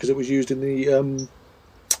remember it because it was used in the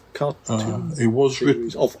cartoon. It was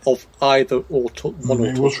series of either or one or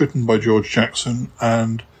it two. was written by George Jackson,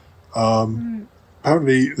 and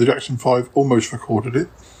apparently the Jackson 5 almost recorded it.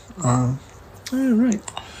 Oh, right.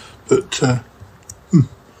 But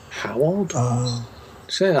how odd.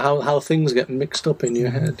 Say how things get mixed up in your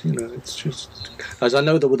head, you know. It's just, as I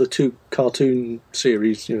know, there were the two cartoon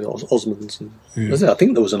series, you know, Osmonds, and I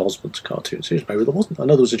think there was an Osmonds cartoon series. Maybe there wasn't. I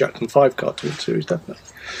know there was a Jackson 5 cartoon series, definitely.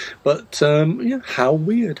 But how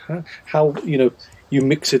weird, how you know, you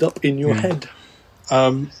mix it up in your head.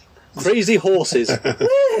 Crazy horses.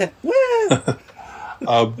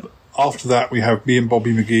 After that, we have Me and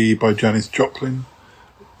Bobby McGee by Janis Joplin.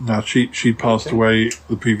 Now she passed away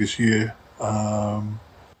the previous year.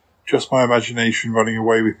 Just My Imagination, Running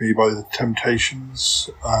Away With Me by The Temptations.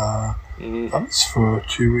 That's for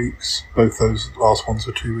 2 weeks. Both those last ones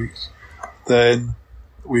are 2 weeks. Then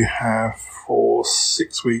we have for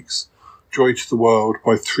 6 weeks Joy to the World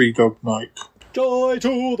by Three Dog Night. Joy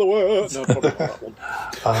to the world. No, probably not that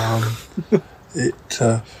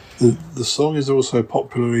one. The song is also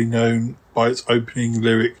popularly known by its opening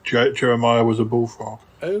lyric, Jeremiah was a bullfrog.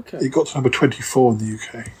 Okay. It got to number 24 in the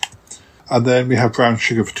UK. And then we have Brown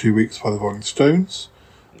Sugar for 2 weeks by the Rolling Stones.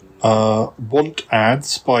 Want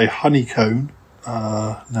Ads by Honeycomb.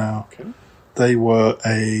 They were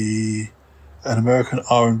an American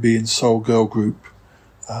R&B and soul girl group.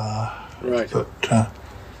 Right. But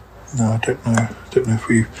no, I don't know. If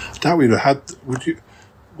we doubt we'd have had. Would you?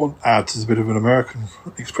 Want Ads is a bit of an American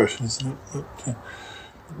expression, isn't it?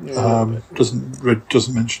 But,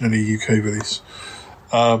 doesn't mention any UK release.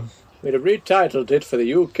 We'd have retitled it for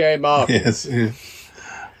the UK market. Yes. Yeah.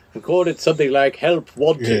 And called it something like Help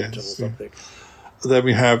Wanted or something. Then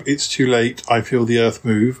we have It's Too Late, I Feel the Earth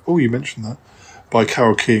Move. Oh, you mentioned that. By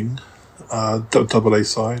Carole King. Double A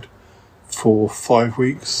side. For 5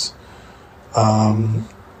 weeks. I'm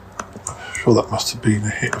sure that must have been a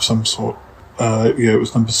hit of some sort. It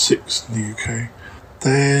was number 6 in the UK.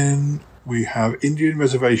 Then we have Indian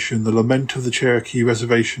Reservation, The Lament of the Cherokee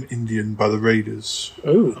Reservation Indian by the Raiders.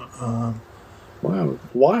 Oh. Wow.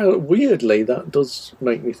 Weirdly, that does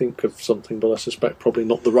make me think of something, but I suspect probably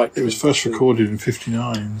not the right thing. It was first recorded in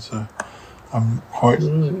 1959, so I'm quite...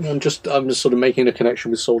 I'm just sort of making a connection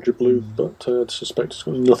with Soldier Blue, but I suspect it's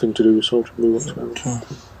got nothing to do with Soldier Blue whatsoever.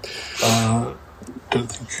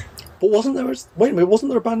 Don't think... But wasn't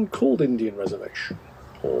there a band called Indian Reservation?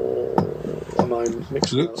 Or am I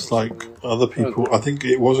mixing It looks like other people... I think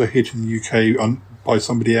it was a hit in the UK by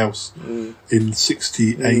somebody else in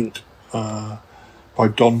 1968. By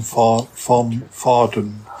Don Farden,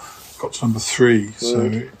 got to number 3,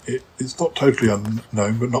 so it's not totally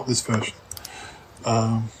unknown, but not this version.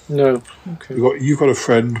 No. Okay. You've Got a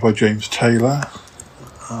Friend by James Taylor.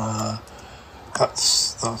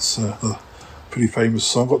 That's a pretty famous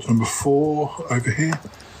song. Got to number 4 over here.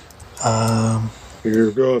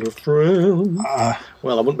 You've Got a Friend.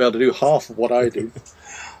 Well, I wouldn't be able to do half of what I do.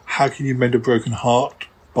 How Can You Mend a Broken Heart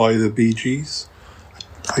by the Bee Gees.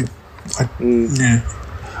 Yeah,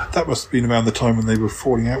 that must have been around the time when they were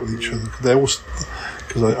falling out with each other. They also,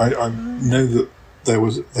 because I know that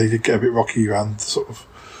they did get a bit rocky around the sort of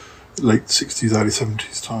late 60s, early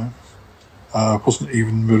 70s time. Wasn't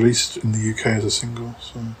even released in the UK as a single,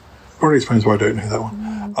 so probably explains why I don't know that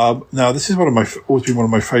one. Now, this is always been one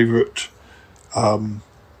of my favourite Paul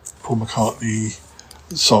McCartney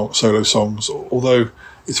solo songs, although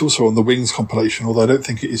it's also on the Wings compilation, although I don't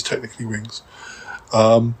think it is technically Wings.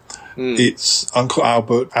 It's Uncle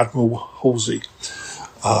Albert, Admiral Halsey.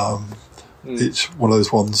 It's one of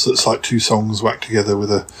those ones that's like 2 songs whacked together with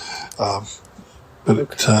a...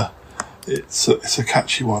 it's a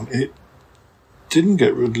catchy one. It didn't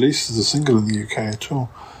get released as a single in the UK at all,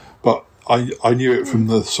 but I knew it from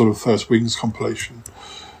the sort of first Wings compilation,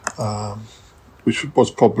 which was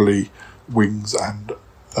probably Wings and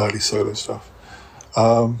early solo stuff.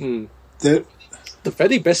 The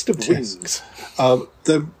very best of Wings.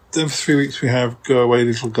 Then for 3 weeks we have Go Away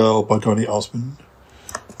Little Girl by Donny Osmond.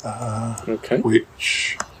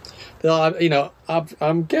 Which...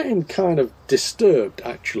 I'm getting kind of disturbed,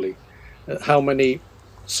 actually, at how many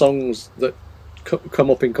songs that come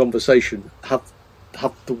up in conversation have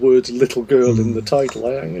the words "little girl" in the title.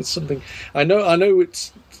 It's something... I know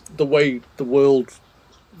it's the way the world,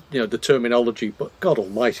 the terminology, but God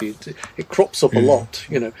almighty, it crops up a lot,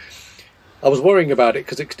 I was worrying about it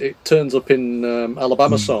because it turns up in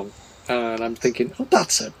Alabama Song, and I'm thinking,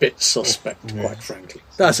 that's a bit suspect, quite frankly.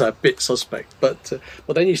 That's a bit suspect. But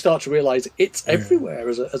then you start to realise it's everywhere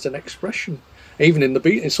as an expression, even in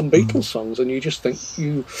some Beatles songs, and you just think,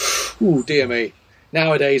 ooh, dear me.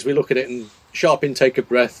 Nowadays we look at it and sharp intake of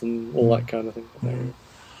breath and all that kind of thing.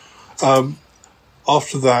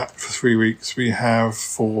 After that, for 3 weeks, we have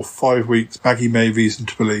for 5 weeks Maggie May, Reason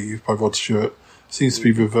to Believe by Rod Stewart. Seems to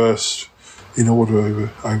be reversed in order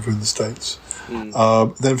over in the States. Then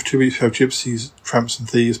for 2 weeks we have Gypsies, Tramps and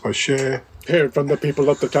Thieves by Cher. Hearing from the people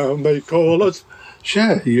of the town they call us.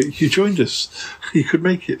 Cher, you joined us. You could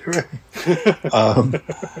make it, hooray.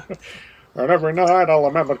 And every night I'll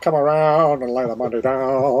remember to come around and lay the money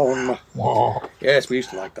down. Wow. Yes, we used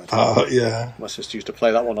to like that. Yeah. My sister used to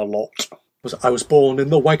play that one a lot. I was born in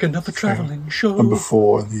the wagon of a travelling show. Number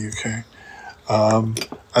 4 in the UK.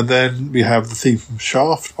 And then we have the theme from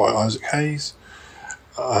Shaft by Isaac Hayes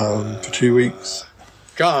for 2 weeks.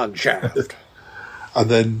 John Shaft. And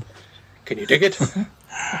then... Can you dig it?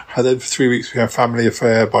 And then for 3 weeks we have Family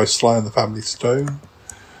Affair by Sly and the Family Stone.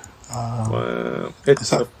 Wow.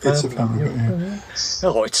 It's a family affair.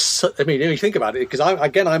 Oh, you think about it, because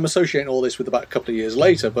I'm associating all this with about a couple of years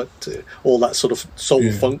later, but all that sort of soul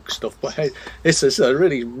funk stuff. But hey, this is a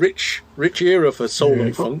really rich era for soul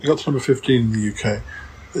and funk. You got to number 15 in the UK.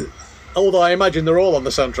 Although I imagine they're all on the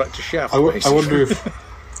soundtrack to Shaft. I wonder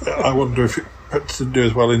if it perhaps didn't do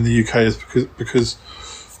as well in the UK is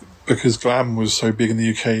because glam was so big in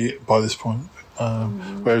the UK by this point.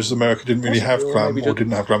 Whereas America didn't really have glam, or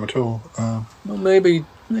didn't have glam at all. Well, maybe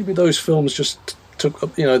those films just took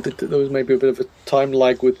up. There was maybe a bit of a time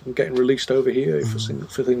lag with them getting released over here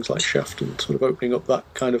for things like Shaft and sort of opening up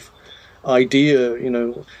that kind of idea.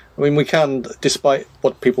 We can, despite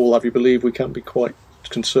what people will have you believe, we can be quite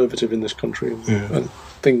conservative in this country, and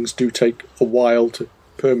things do take a while to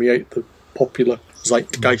permeate the popular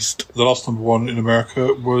zeitgeist. The last number 1 in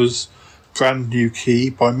America was Brand New Key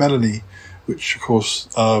by Melanie, which, of course,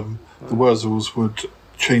 the Wurzels would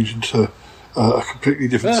change into a completely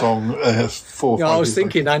different song 4 or 5 years I was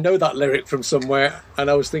thinking, later. I know that lyric from somewhere, and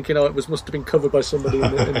I was thinking, must have been covered by somebody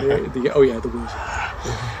in the Wurzels.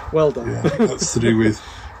 Well done. Yeah, that's to do with,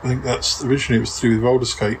 I think originally it was to do with roller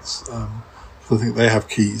skates, I think they have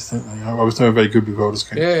keys, don't they? I was never very good with roller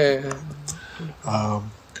skating. Yeah. Now,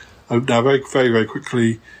 very, very, very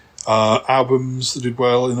quickly, albums that did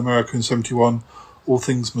well in America in 71. All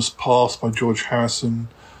Things Must Pass by George Harrison.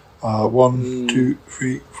 1, 2,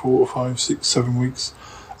 3, 4, 5, 6, 7 weeks.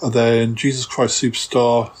 And then Jesus Christ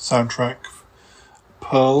Superstar soundtrack.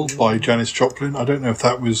 Pearl by Janis Joplin. I don't know if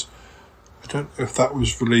that was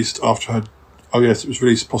released after her. Oh yes, it was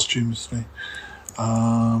released posthumously.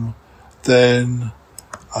 Then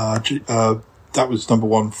that was number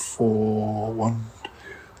one for one.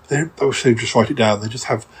 I wish they'd just write it down. They just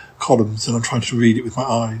have columns, and I'm trying to read it with my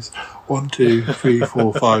eyes. 1, 2, 3,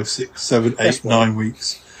 4, 5, 6, 7, 8, 9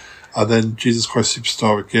 weeks. And then Jesus Christ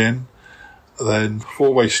Superstar again. And then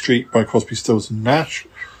Four-Way Street by Crosby, Stills and Nash.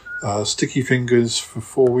 Sticky Fingers for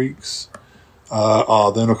 4 weeks.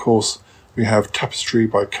 Then of course we have Tapestry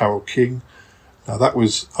by Carole King. Now that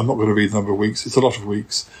was, I'm not going to read the number of weeks, it's a lot of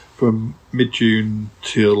weeks, from mid-June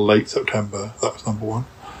till late September. That was number one.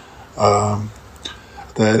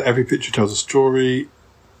 Then Every Picture Tells a Story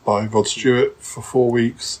by Rod Stewart for 4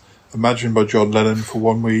 weeks. Imagine by John Lennon for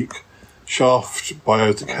 1 week. Shaft by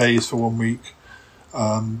Isaac Hayes for 1 week.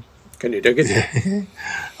 Can you dig it?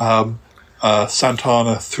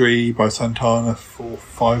 Santana 3 by Santana for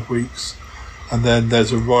 5 weeks. And then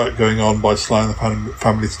there's a riot going on by Sly and the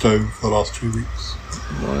Family Stone for the last 2 weeks.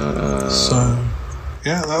 So,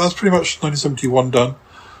 yeah, that's pretty much 1971 done.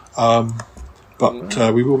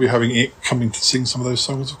 But we will be having Ick coming to sing some of those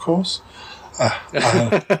songs, of course.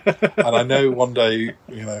 And I know one day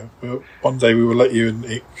we will let you and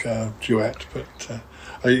Ick duet,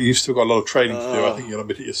 but you've still got a lot of training to do. I think you'll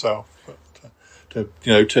admit it yourself. But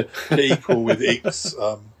to equal with Ick's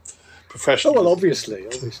professional. Oh well, obviously.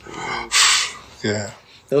 Yeah.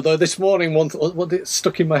 Although this morning, what it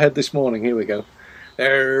stuck in my head this morning. Here we go.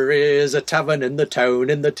 There is a tavern in the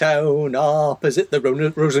town, opposite the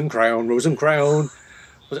Rose and Crown.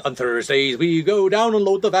 On Thursdays we go down and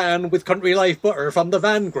load the van with country life butter from the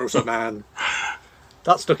van grocer man.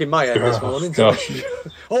 That stuck in my head this morning.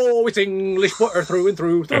 Oh, it's English butter through and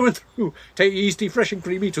through. Tasty, fresh and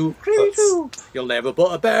creamy too. You'll never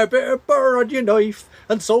put a bare bit of butter on your knife,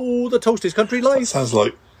 and so the toast is country life. That sounds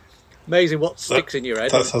like amazing what sticks in your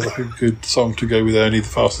head. That sounds like a good song to go with Ernie, the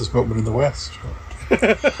fastest milkman in the West.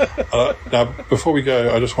 Now, before we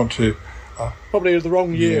go, I just want to... Probably the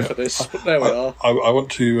wrong year for this, but there we are. I want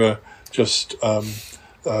to just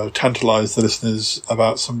tantalise the listeners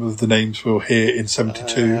about some of the names we'll hear in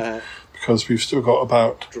 72, because we've still got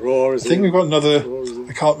about... I think we've got another...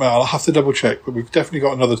 I can't remember, I'll have to double check, but we've definitely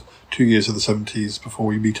got another 2 years of the 70s before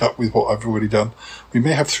we meet up with what I've already done. We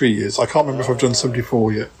may have 3 years. I can't remember if I've done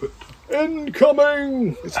 74 yet, but...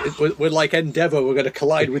 Incoming! We're like Endeavour. We're going to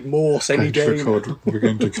collide with Morse any day. We're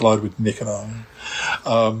going to collide with Nick and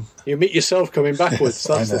I. You meet yourself coming backwards.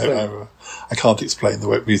 Yes, that's the thing. I can't explain the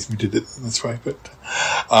reason we did it this way, but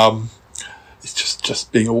it's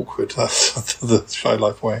just being awkward. That's the Shy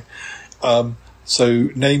Life way. So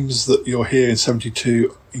names that you'll hear in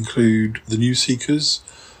 72 include the New Seekers,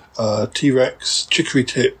 T-Rex, Chicory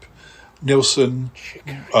Tip, Nilsson,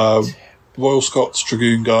 Royal Scots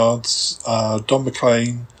Dragoon Guards, Don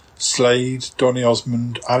McLean, Slade, Donny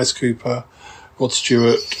Osmond, Alice Cooper, Rod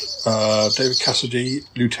Stewart, David Cassidy,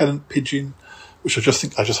 Lieutenant Pigeon, which I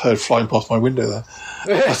just heard flying past my window there.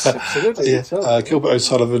 Yes, absolutely. Gilbert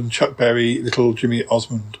O'Sullivan, Chuck Berry, Little Jimmy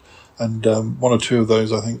Osmond, and one or two of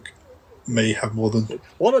those I think may have more than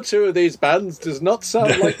one or two of these bands does not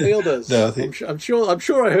sound like the others. No, I think, I'm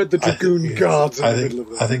sure I heard the Dragoon Guards in the middle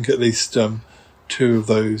of it. I think at least two of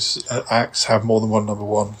those acts have more than one number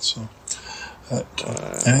one. So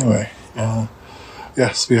anyway,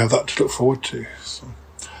 yes, we have that to look forward to. So,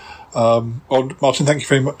 well, Martin, thank you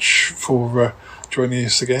very much for joining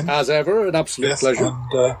us again. As ever, an absolute pleasure.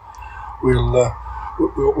 And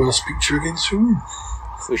we'll speak to you again soon.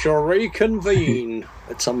 We shall reconvene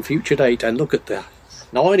at some future date. And look at that,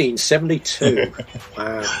 1972.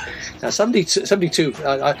 Wow. Now, 72.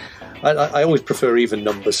 I always prefer even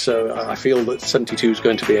numbers, so I feel that 72 is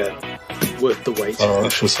going to be worth the wait. Oh,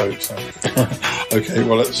 let's just hope so. Okay,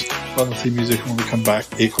 well, let's run the theme music, and when we come back,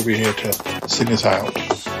 Ick will be here to sing us out.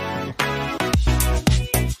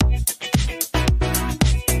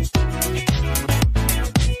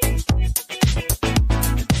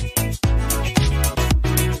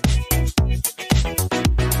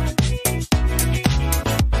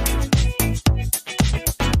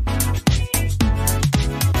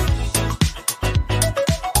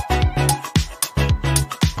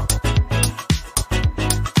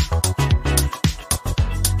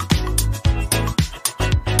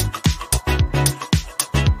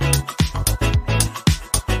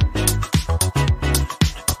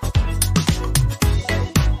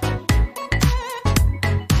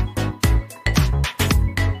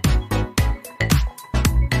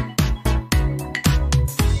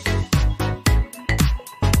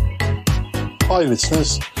 Hi,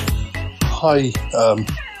 listeners. Hi,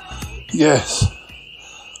 yes.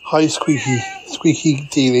 Hi, Squeaky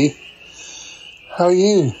Dealy. How are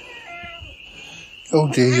you? Oh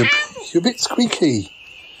dear, you're a bit squeaky,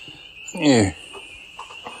 aren't you?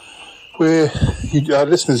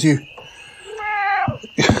 Listeners,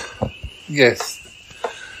 yes.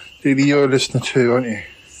 Dealy, you're a listener too, aren't you?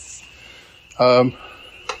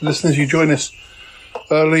 Listeners, you join us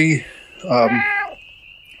early.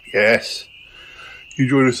 Yes. You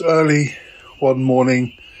join us early one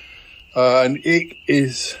morning, and Ick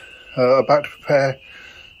is about to prepare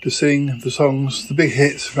to sing the songs, the big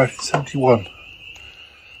hits of 1971.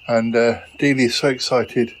 And Dealey is so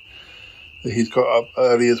excited that he's got up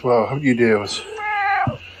early as well. Haven't you, dears?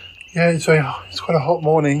 Yeah, it's quite a hot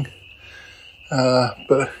morning,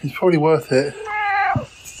 but it's probably worth it.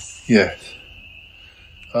 Yes.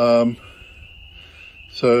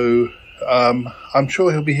 So I'm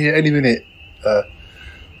sure he'll be here any minute,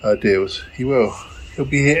 deals. He will. He'll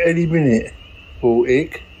be here any minute. Oh,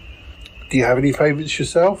 Ick. Do you have any favourites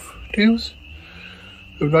yourself, deals?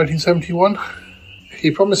 Of 1971? He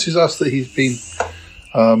promises us that he's been,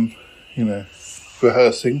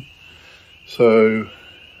 rehearsing. So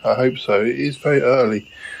I hope so. It is very early.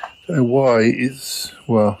 Don't know why. It's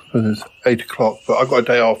 8 o'clock, but I got a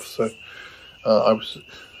day off, so I was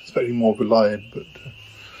expecting more of a lion, but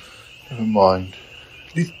never mind.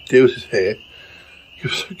 At least Deals is here.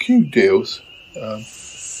 You're so cute, Deals. Hello,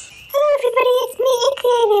 everybody. It's me, Ick the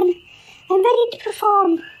Alien. I'm ready to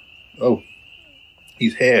perform. Oh,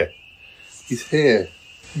 he's here. He's here.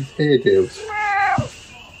 He's here, Deals.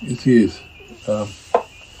 Yes, he is. There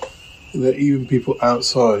are even people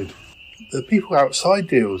outside. There are people outside,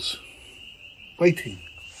 Deals. Waiting.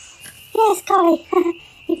 Yes, golly.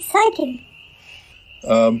 Exciting.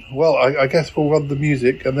 Well, I guess we'll run the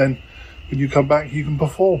music, and then when you come back, you can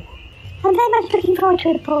perform. I'm very much looking forward to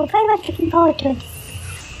it, Paul. Very much looking forward to it.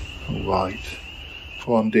 All right.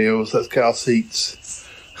 Come on, Deals. Let's get our seats.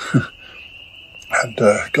 And,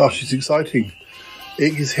 gosh, it's exciting.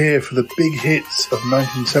 Ick is here for the big hits of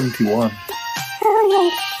 1971. Oh,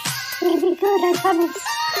 yes. It'll be good, I promise.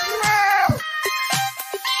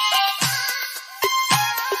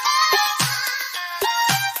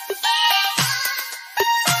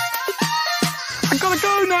 I gotta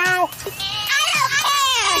go now.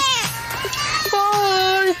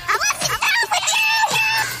 Bye. I want to go with you.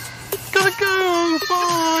 Gotta go.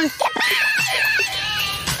 Bye.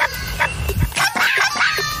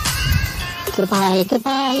 Goodbye,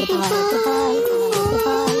 goodbye,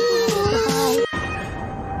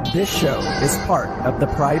 This show is part of the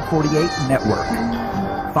Pride 48 network.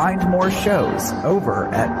 Find more shows over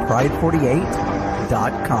at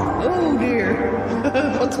pride48.com. Oh dear.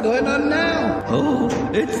 What's going on now? Oh,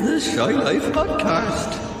 it's the Shy Life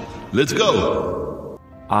podcast. Let's go.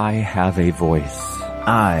 I have a voice.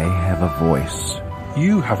 I have a voice.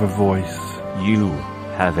 You have a voice. You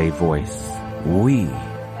have a voice. We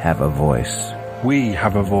have a voice. We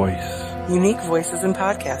have a voice. Unique voices in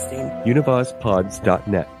podcasting.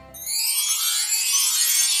 UnivazPods.net.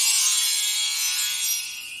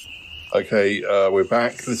 Okay, we're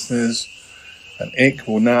back, listeners, and Ick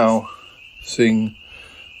will now sing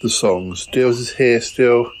the songs. Deals is here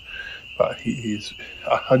still, but he's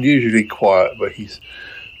unusually quiet, but he's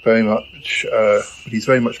very much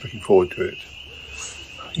looking forward to it.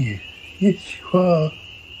 Yeah. Yes, you are.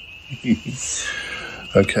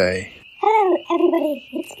 Okay. Hello, everybody.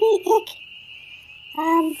 It's me, Ick.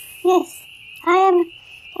 Yes, I am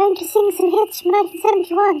going to sing some hits from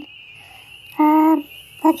 1971.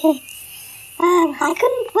 Okay. I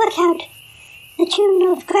couldn't work out the tune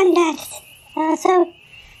of Grandad, so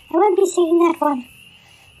I won't be singing that one.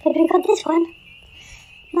 But we got this one.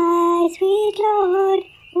 My sweet Lord,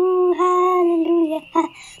 ooh, hallelujah.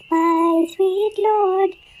 My sweet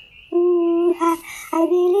Lord, ooh, I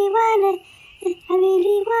really wanna be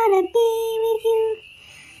with you.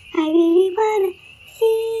 I really wanna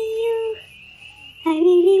see you. I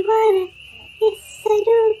really wanna, yes I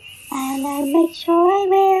do. And I'll make sure I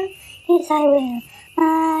will, yes I will.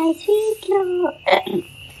 My sweet Lord.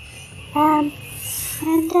 And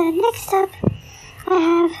next up, I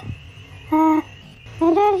have, I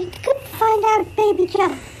couldn't find out Baby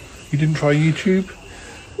Jump. You didn't try YouTube?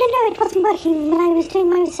 No, it wasn't working when I was doing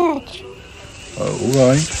my research. Oh,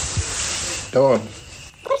 alright. Go on.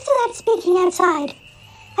 What's that speaking outside?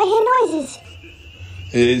 I hear noises.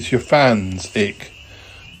 It's your fans, Ick.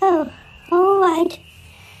 Oh, alright.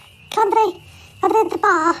 Are they at the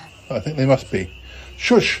bar? I think they must be.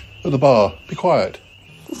 Shush! At the bar. Be quiet.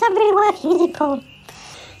 It's not really working, is it, Paul?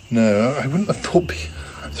 No, I wouldn't have thought...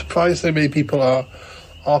 I'm surprised so many people are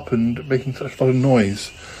up and making such a lot of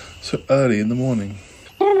noise so early in the morning?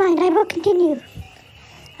 Never mind, I will continue.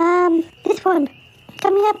 This one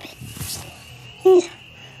coming up is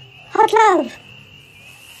Hot Love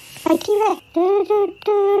by T-Rex. Do do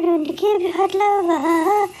do do to give you hot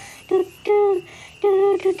love. Do do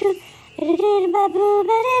do do do.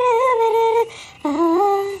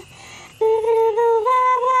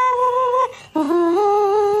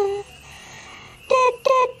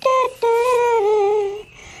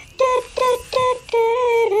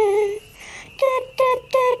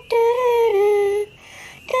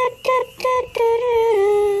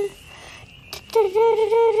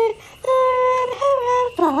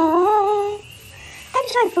 I'm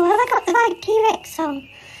sorry, Paul, I got the right T-Rex song.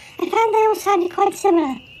 I found they all sounded quite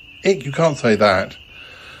similar. Ick, you can't say that.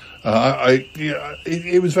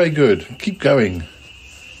 It was very good. Keep going.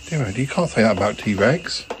 Dear, you can't say that about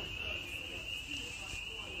T-Rex.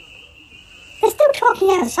 They're still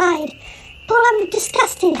talking outside. Paul, I'm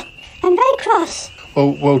disgusted. I'm very cross.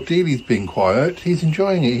 Well, Dealey's being quiet. He's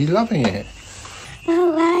enjoying it. He's loving it.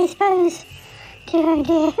 Oh, well, I suppose. Dear, oh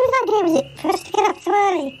dear. Whose idea was it for us to get up so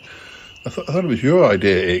early? I thought it was your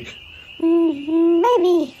idea, Ick.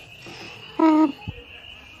 Maybe.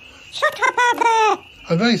 Shut up out there!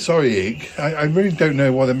 I'm very sorry, Ick. I really don't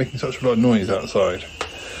know why they're making such a lot of noise outside.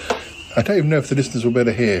 I don't even know if the listeners will be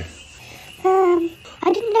able to hear. I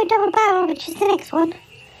didn't know Double Barrel, which is the next one.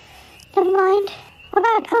 Never mind. What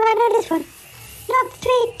about, I know this one. Knock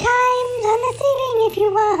 3 times on the ceiling if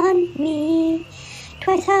you want me.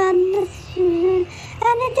 Twice on the ceiling,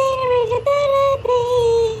 and the dinner better be.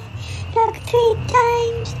 Knock 3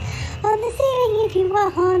 times on the ceiling if you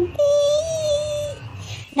want me.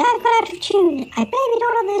 Now I've got out of tune. I blame it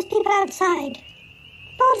all on those people outside.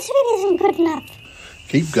 Paul, this really isn't good enough.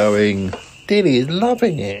 Keep going. Dealey is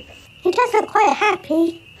loving it. He does look quite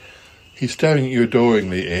happy. He's staring at you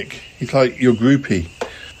adoringly, Ick. He's like your groupie,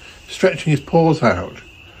 stretching his paws out.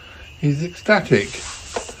 He's ecstatic.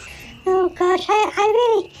 Oh gosh, I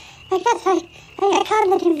guess I can't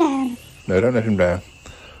let him down. No, don't let him down.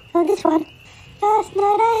 Oh, this one. Last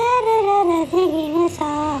night I had singing a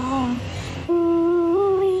song.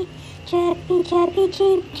 Ooh, chirpy, chirpy,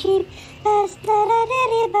 cheep, cheep. Last night I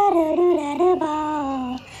did it, but I do that a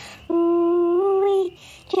ball. Ooh,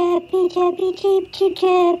 chirpy, chirpy, cheep, cheep,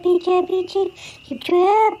 chirpy, chirpy, cheep, cheep,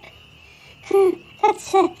 chirp. That's a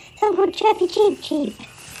song called Chirpy, Cheep, Cheep.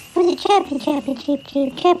 Was it Chirpy, Chirpy, Cheep,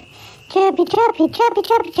 Cheep, Chirp, Chirpy, Chirpy, Chirpy,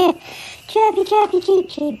 Chirpy, Chirp, Chirpy, Chirpy, Cheep,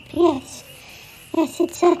 Cheep, yes. Yes,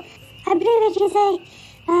 it's I believe it is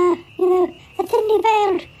a thinly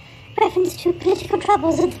veiled reference to political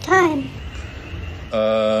troubles at the time.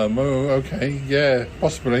 Okay, yeah,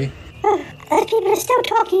 possibly. Oh, those people are still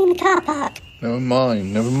talking in the car park. Never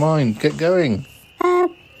mind, get going.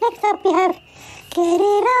 Next up we have Get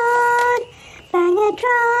It On, bang a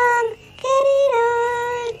drum, get it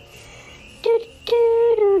on. Do do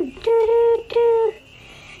do do do do.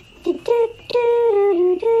 Do do do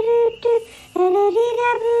do do do.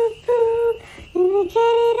 Get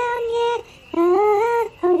it on, yeah.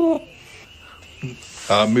 Oh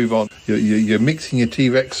dear. Move on. You're mixing your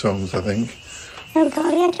T-Rex songs, I think. Oh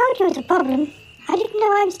golly, I told you it was a problem. I didn't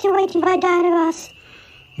know I'm still waiting by Diana Ross.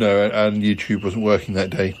 No, and YouTube wasn't working that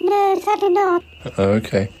day. No, sadly not.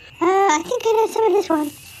 Okay. I think I know some of this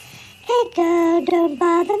one. Hey girl, don't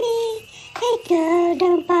bother me. Hey girl,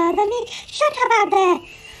 don't bother me. Shut up out there.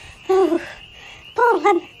 Oh, Paul,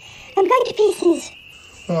 I'm going to pieces.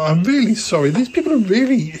 Oh, I'm really sorry. These people are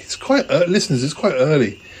really... It's quite... listeners, it's quite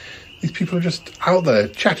early. These people are just out there,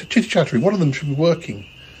 chitter-chattering. One of them should be working.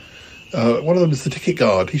 One of them is the ticket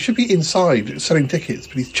guard. He should be inside selling tickets,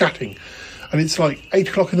 but he's chatting. And it's like 8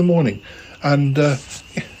 o'clock in the morning. And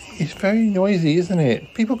it's very noisy, isn't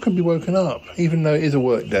it? People could be woken up, even though it is a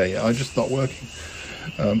work day. I'm just not working.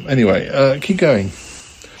 Anyway, keep going.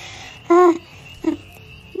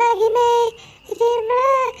 Maggie May,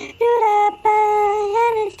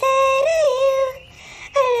 and instead of you,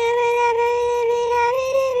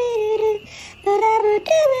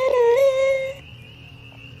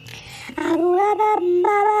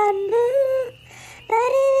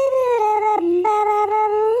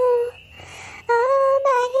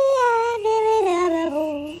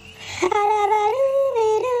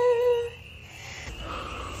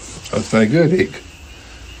 That's very good, Ick.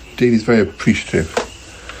 Dealey's very appreciative.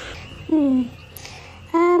 Cause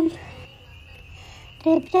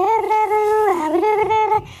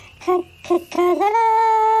I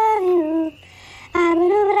love you.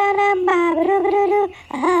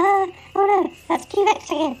 Oh no, that's T-Rex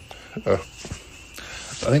again. I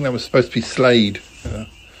think that was supposed to be Slade.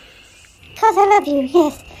 Cause I love you,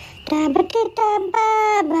 yes.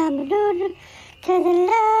 'cause I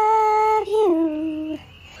love you.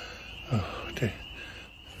 Oh, dear.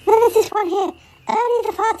 Then there's this one here. Ernie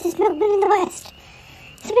the fastest milkman in the West.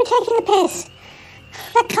 It's been taking the piss.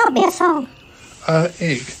 That can't be a song.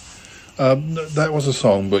 Ick. That was a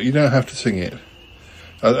song, but you don't have to sing it.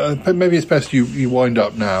 Maybe it's best you wind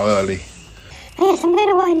up now, early. Yes, I'm going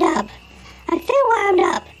to wind up. I feel wound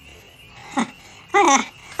up. I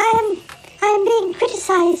am being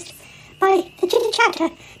criticised by the chitter-chatter.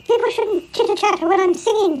 People shouldn't chitter-chatter when I'm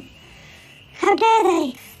singing. How dare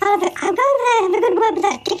they? I'll go over there and have a good word with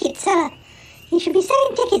that ticket seller. He should be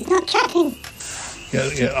selling tickets, not chatting.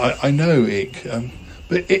 Yeah, I know, Ick.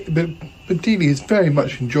 But Dealey has very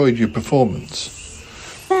much enjoyed your performance.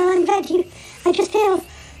 Well, I'm glad you... I just feel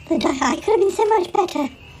that I could have been so much better.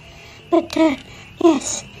 But,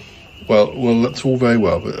 yes. Well, that's all very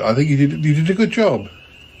well, but I think you did a good job.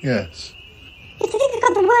 Yes. Yes, I think I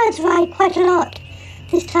got the words right quite a lot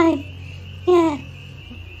this time. Yeah.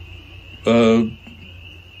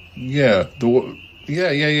 Yeah.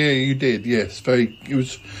 You did. Yes,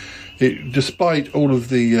 despite all of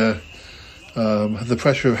the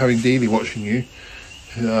pressure of having Dealey watching you,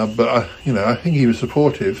 but I think he was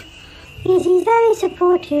supportive. Yes, he's very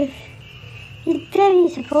supportive. He's very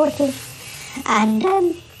supportive. And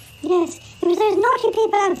yes, it was those naughty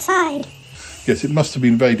people outside. Yes, it must have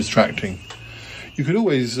been very distracting. You could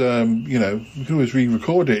always,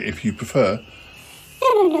 re-record it if you prefer.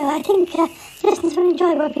 No. I think listeners will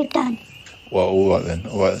enjoy what we've done. Well, all right then.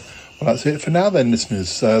 All right. Well, that's it for now then,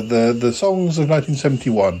 listeners. The songs of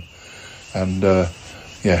 1971, and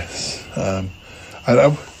yes, and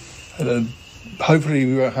hopefully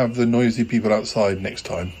we won't have the noisy people outside next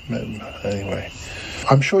time. Anyway,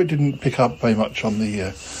 I'm sure it didn't pick up very much on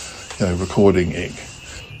the recording, Ick.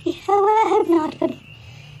 Yeah, well, I hope not.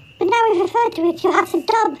 But now we've referred to it, you'll have some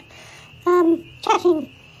dub chatting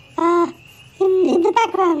in the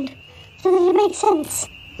background so that it makes sense.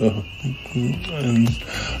 And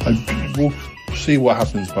we'll see what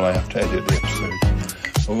happens when I have to edit the episode.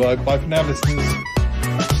 All right, bye for now, listeners.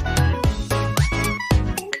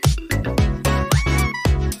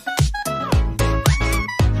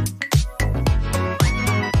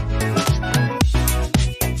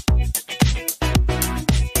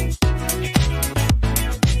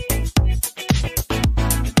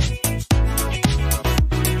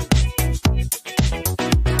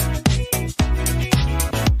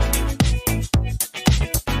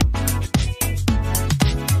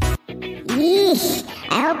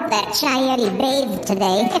 I hope that Cheyenne bathed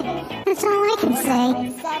today. That's all I can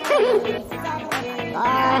say.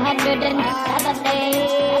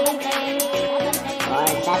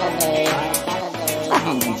 470.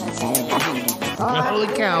 Holy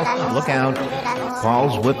cow, look out.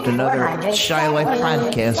 Paul's whipped another Shy Life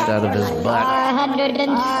podcast out of his butt.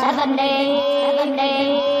 470.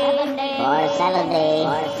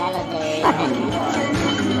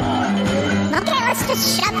 Okay, let's just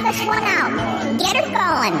shut this one out. Get her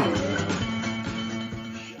going.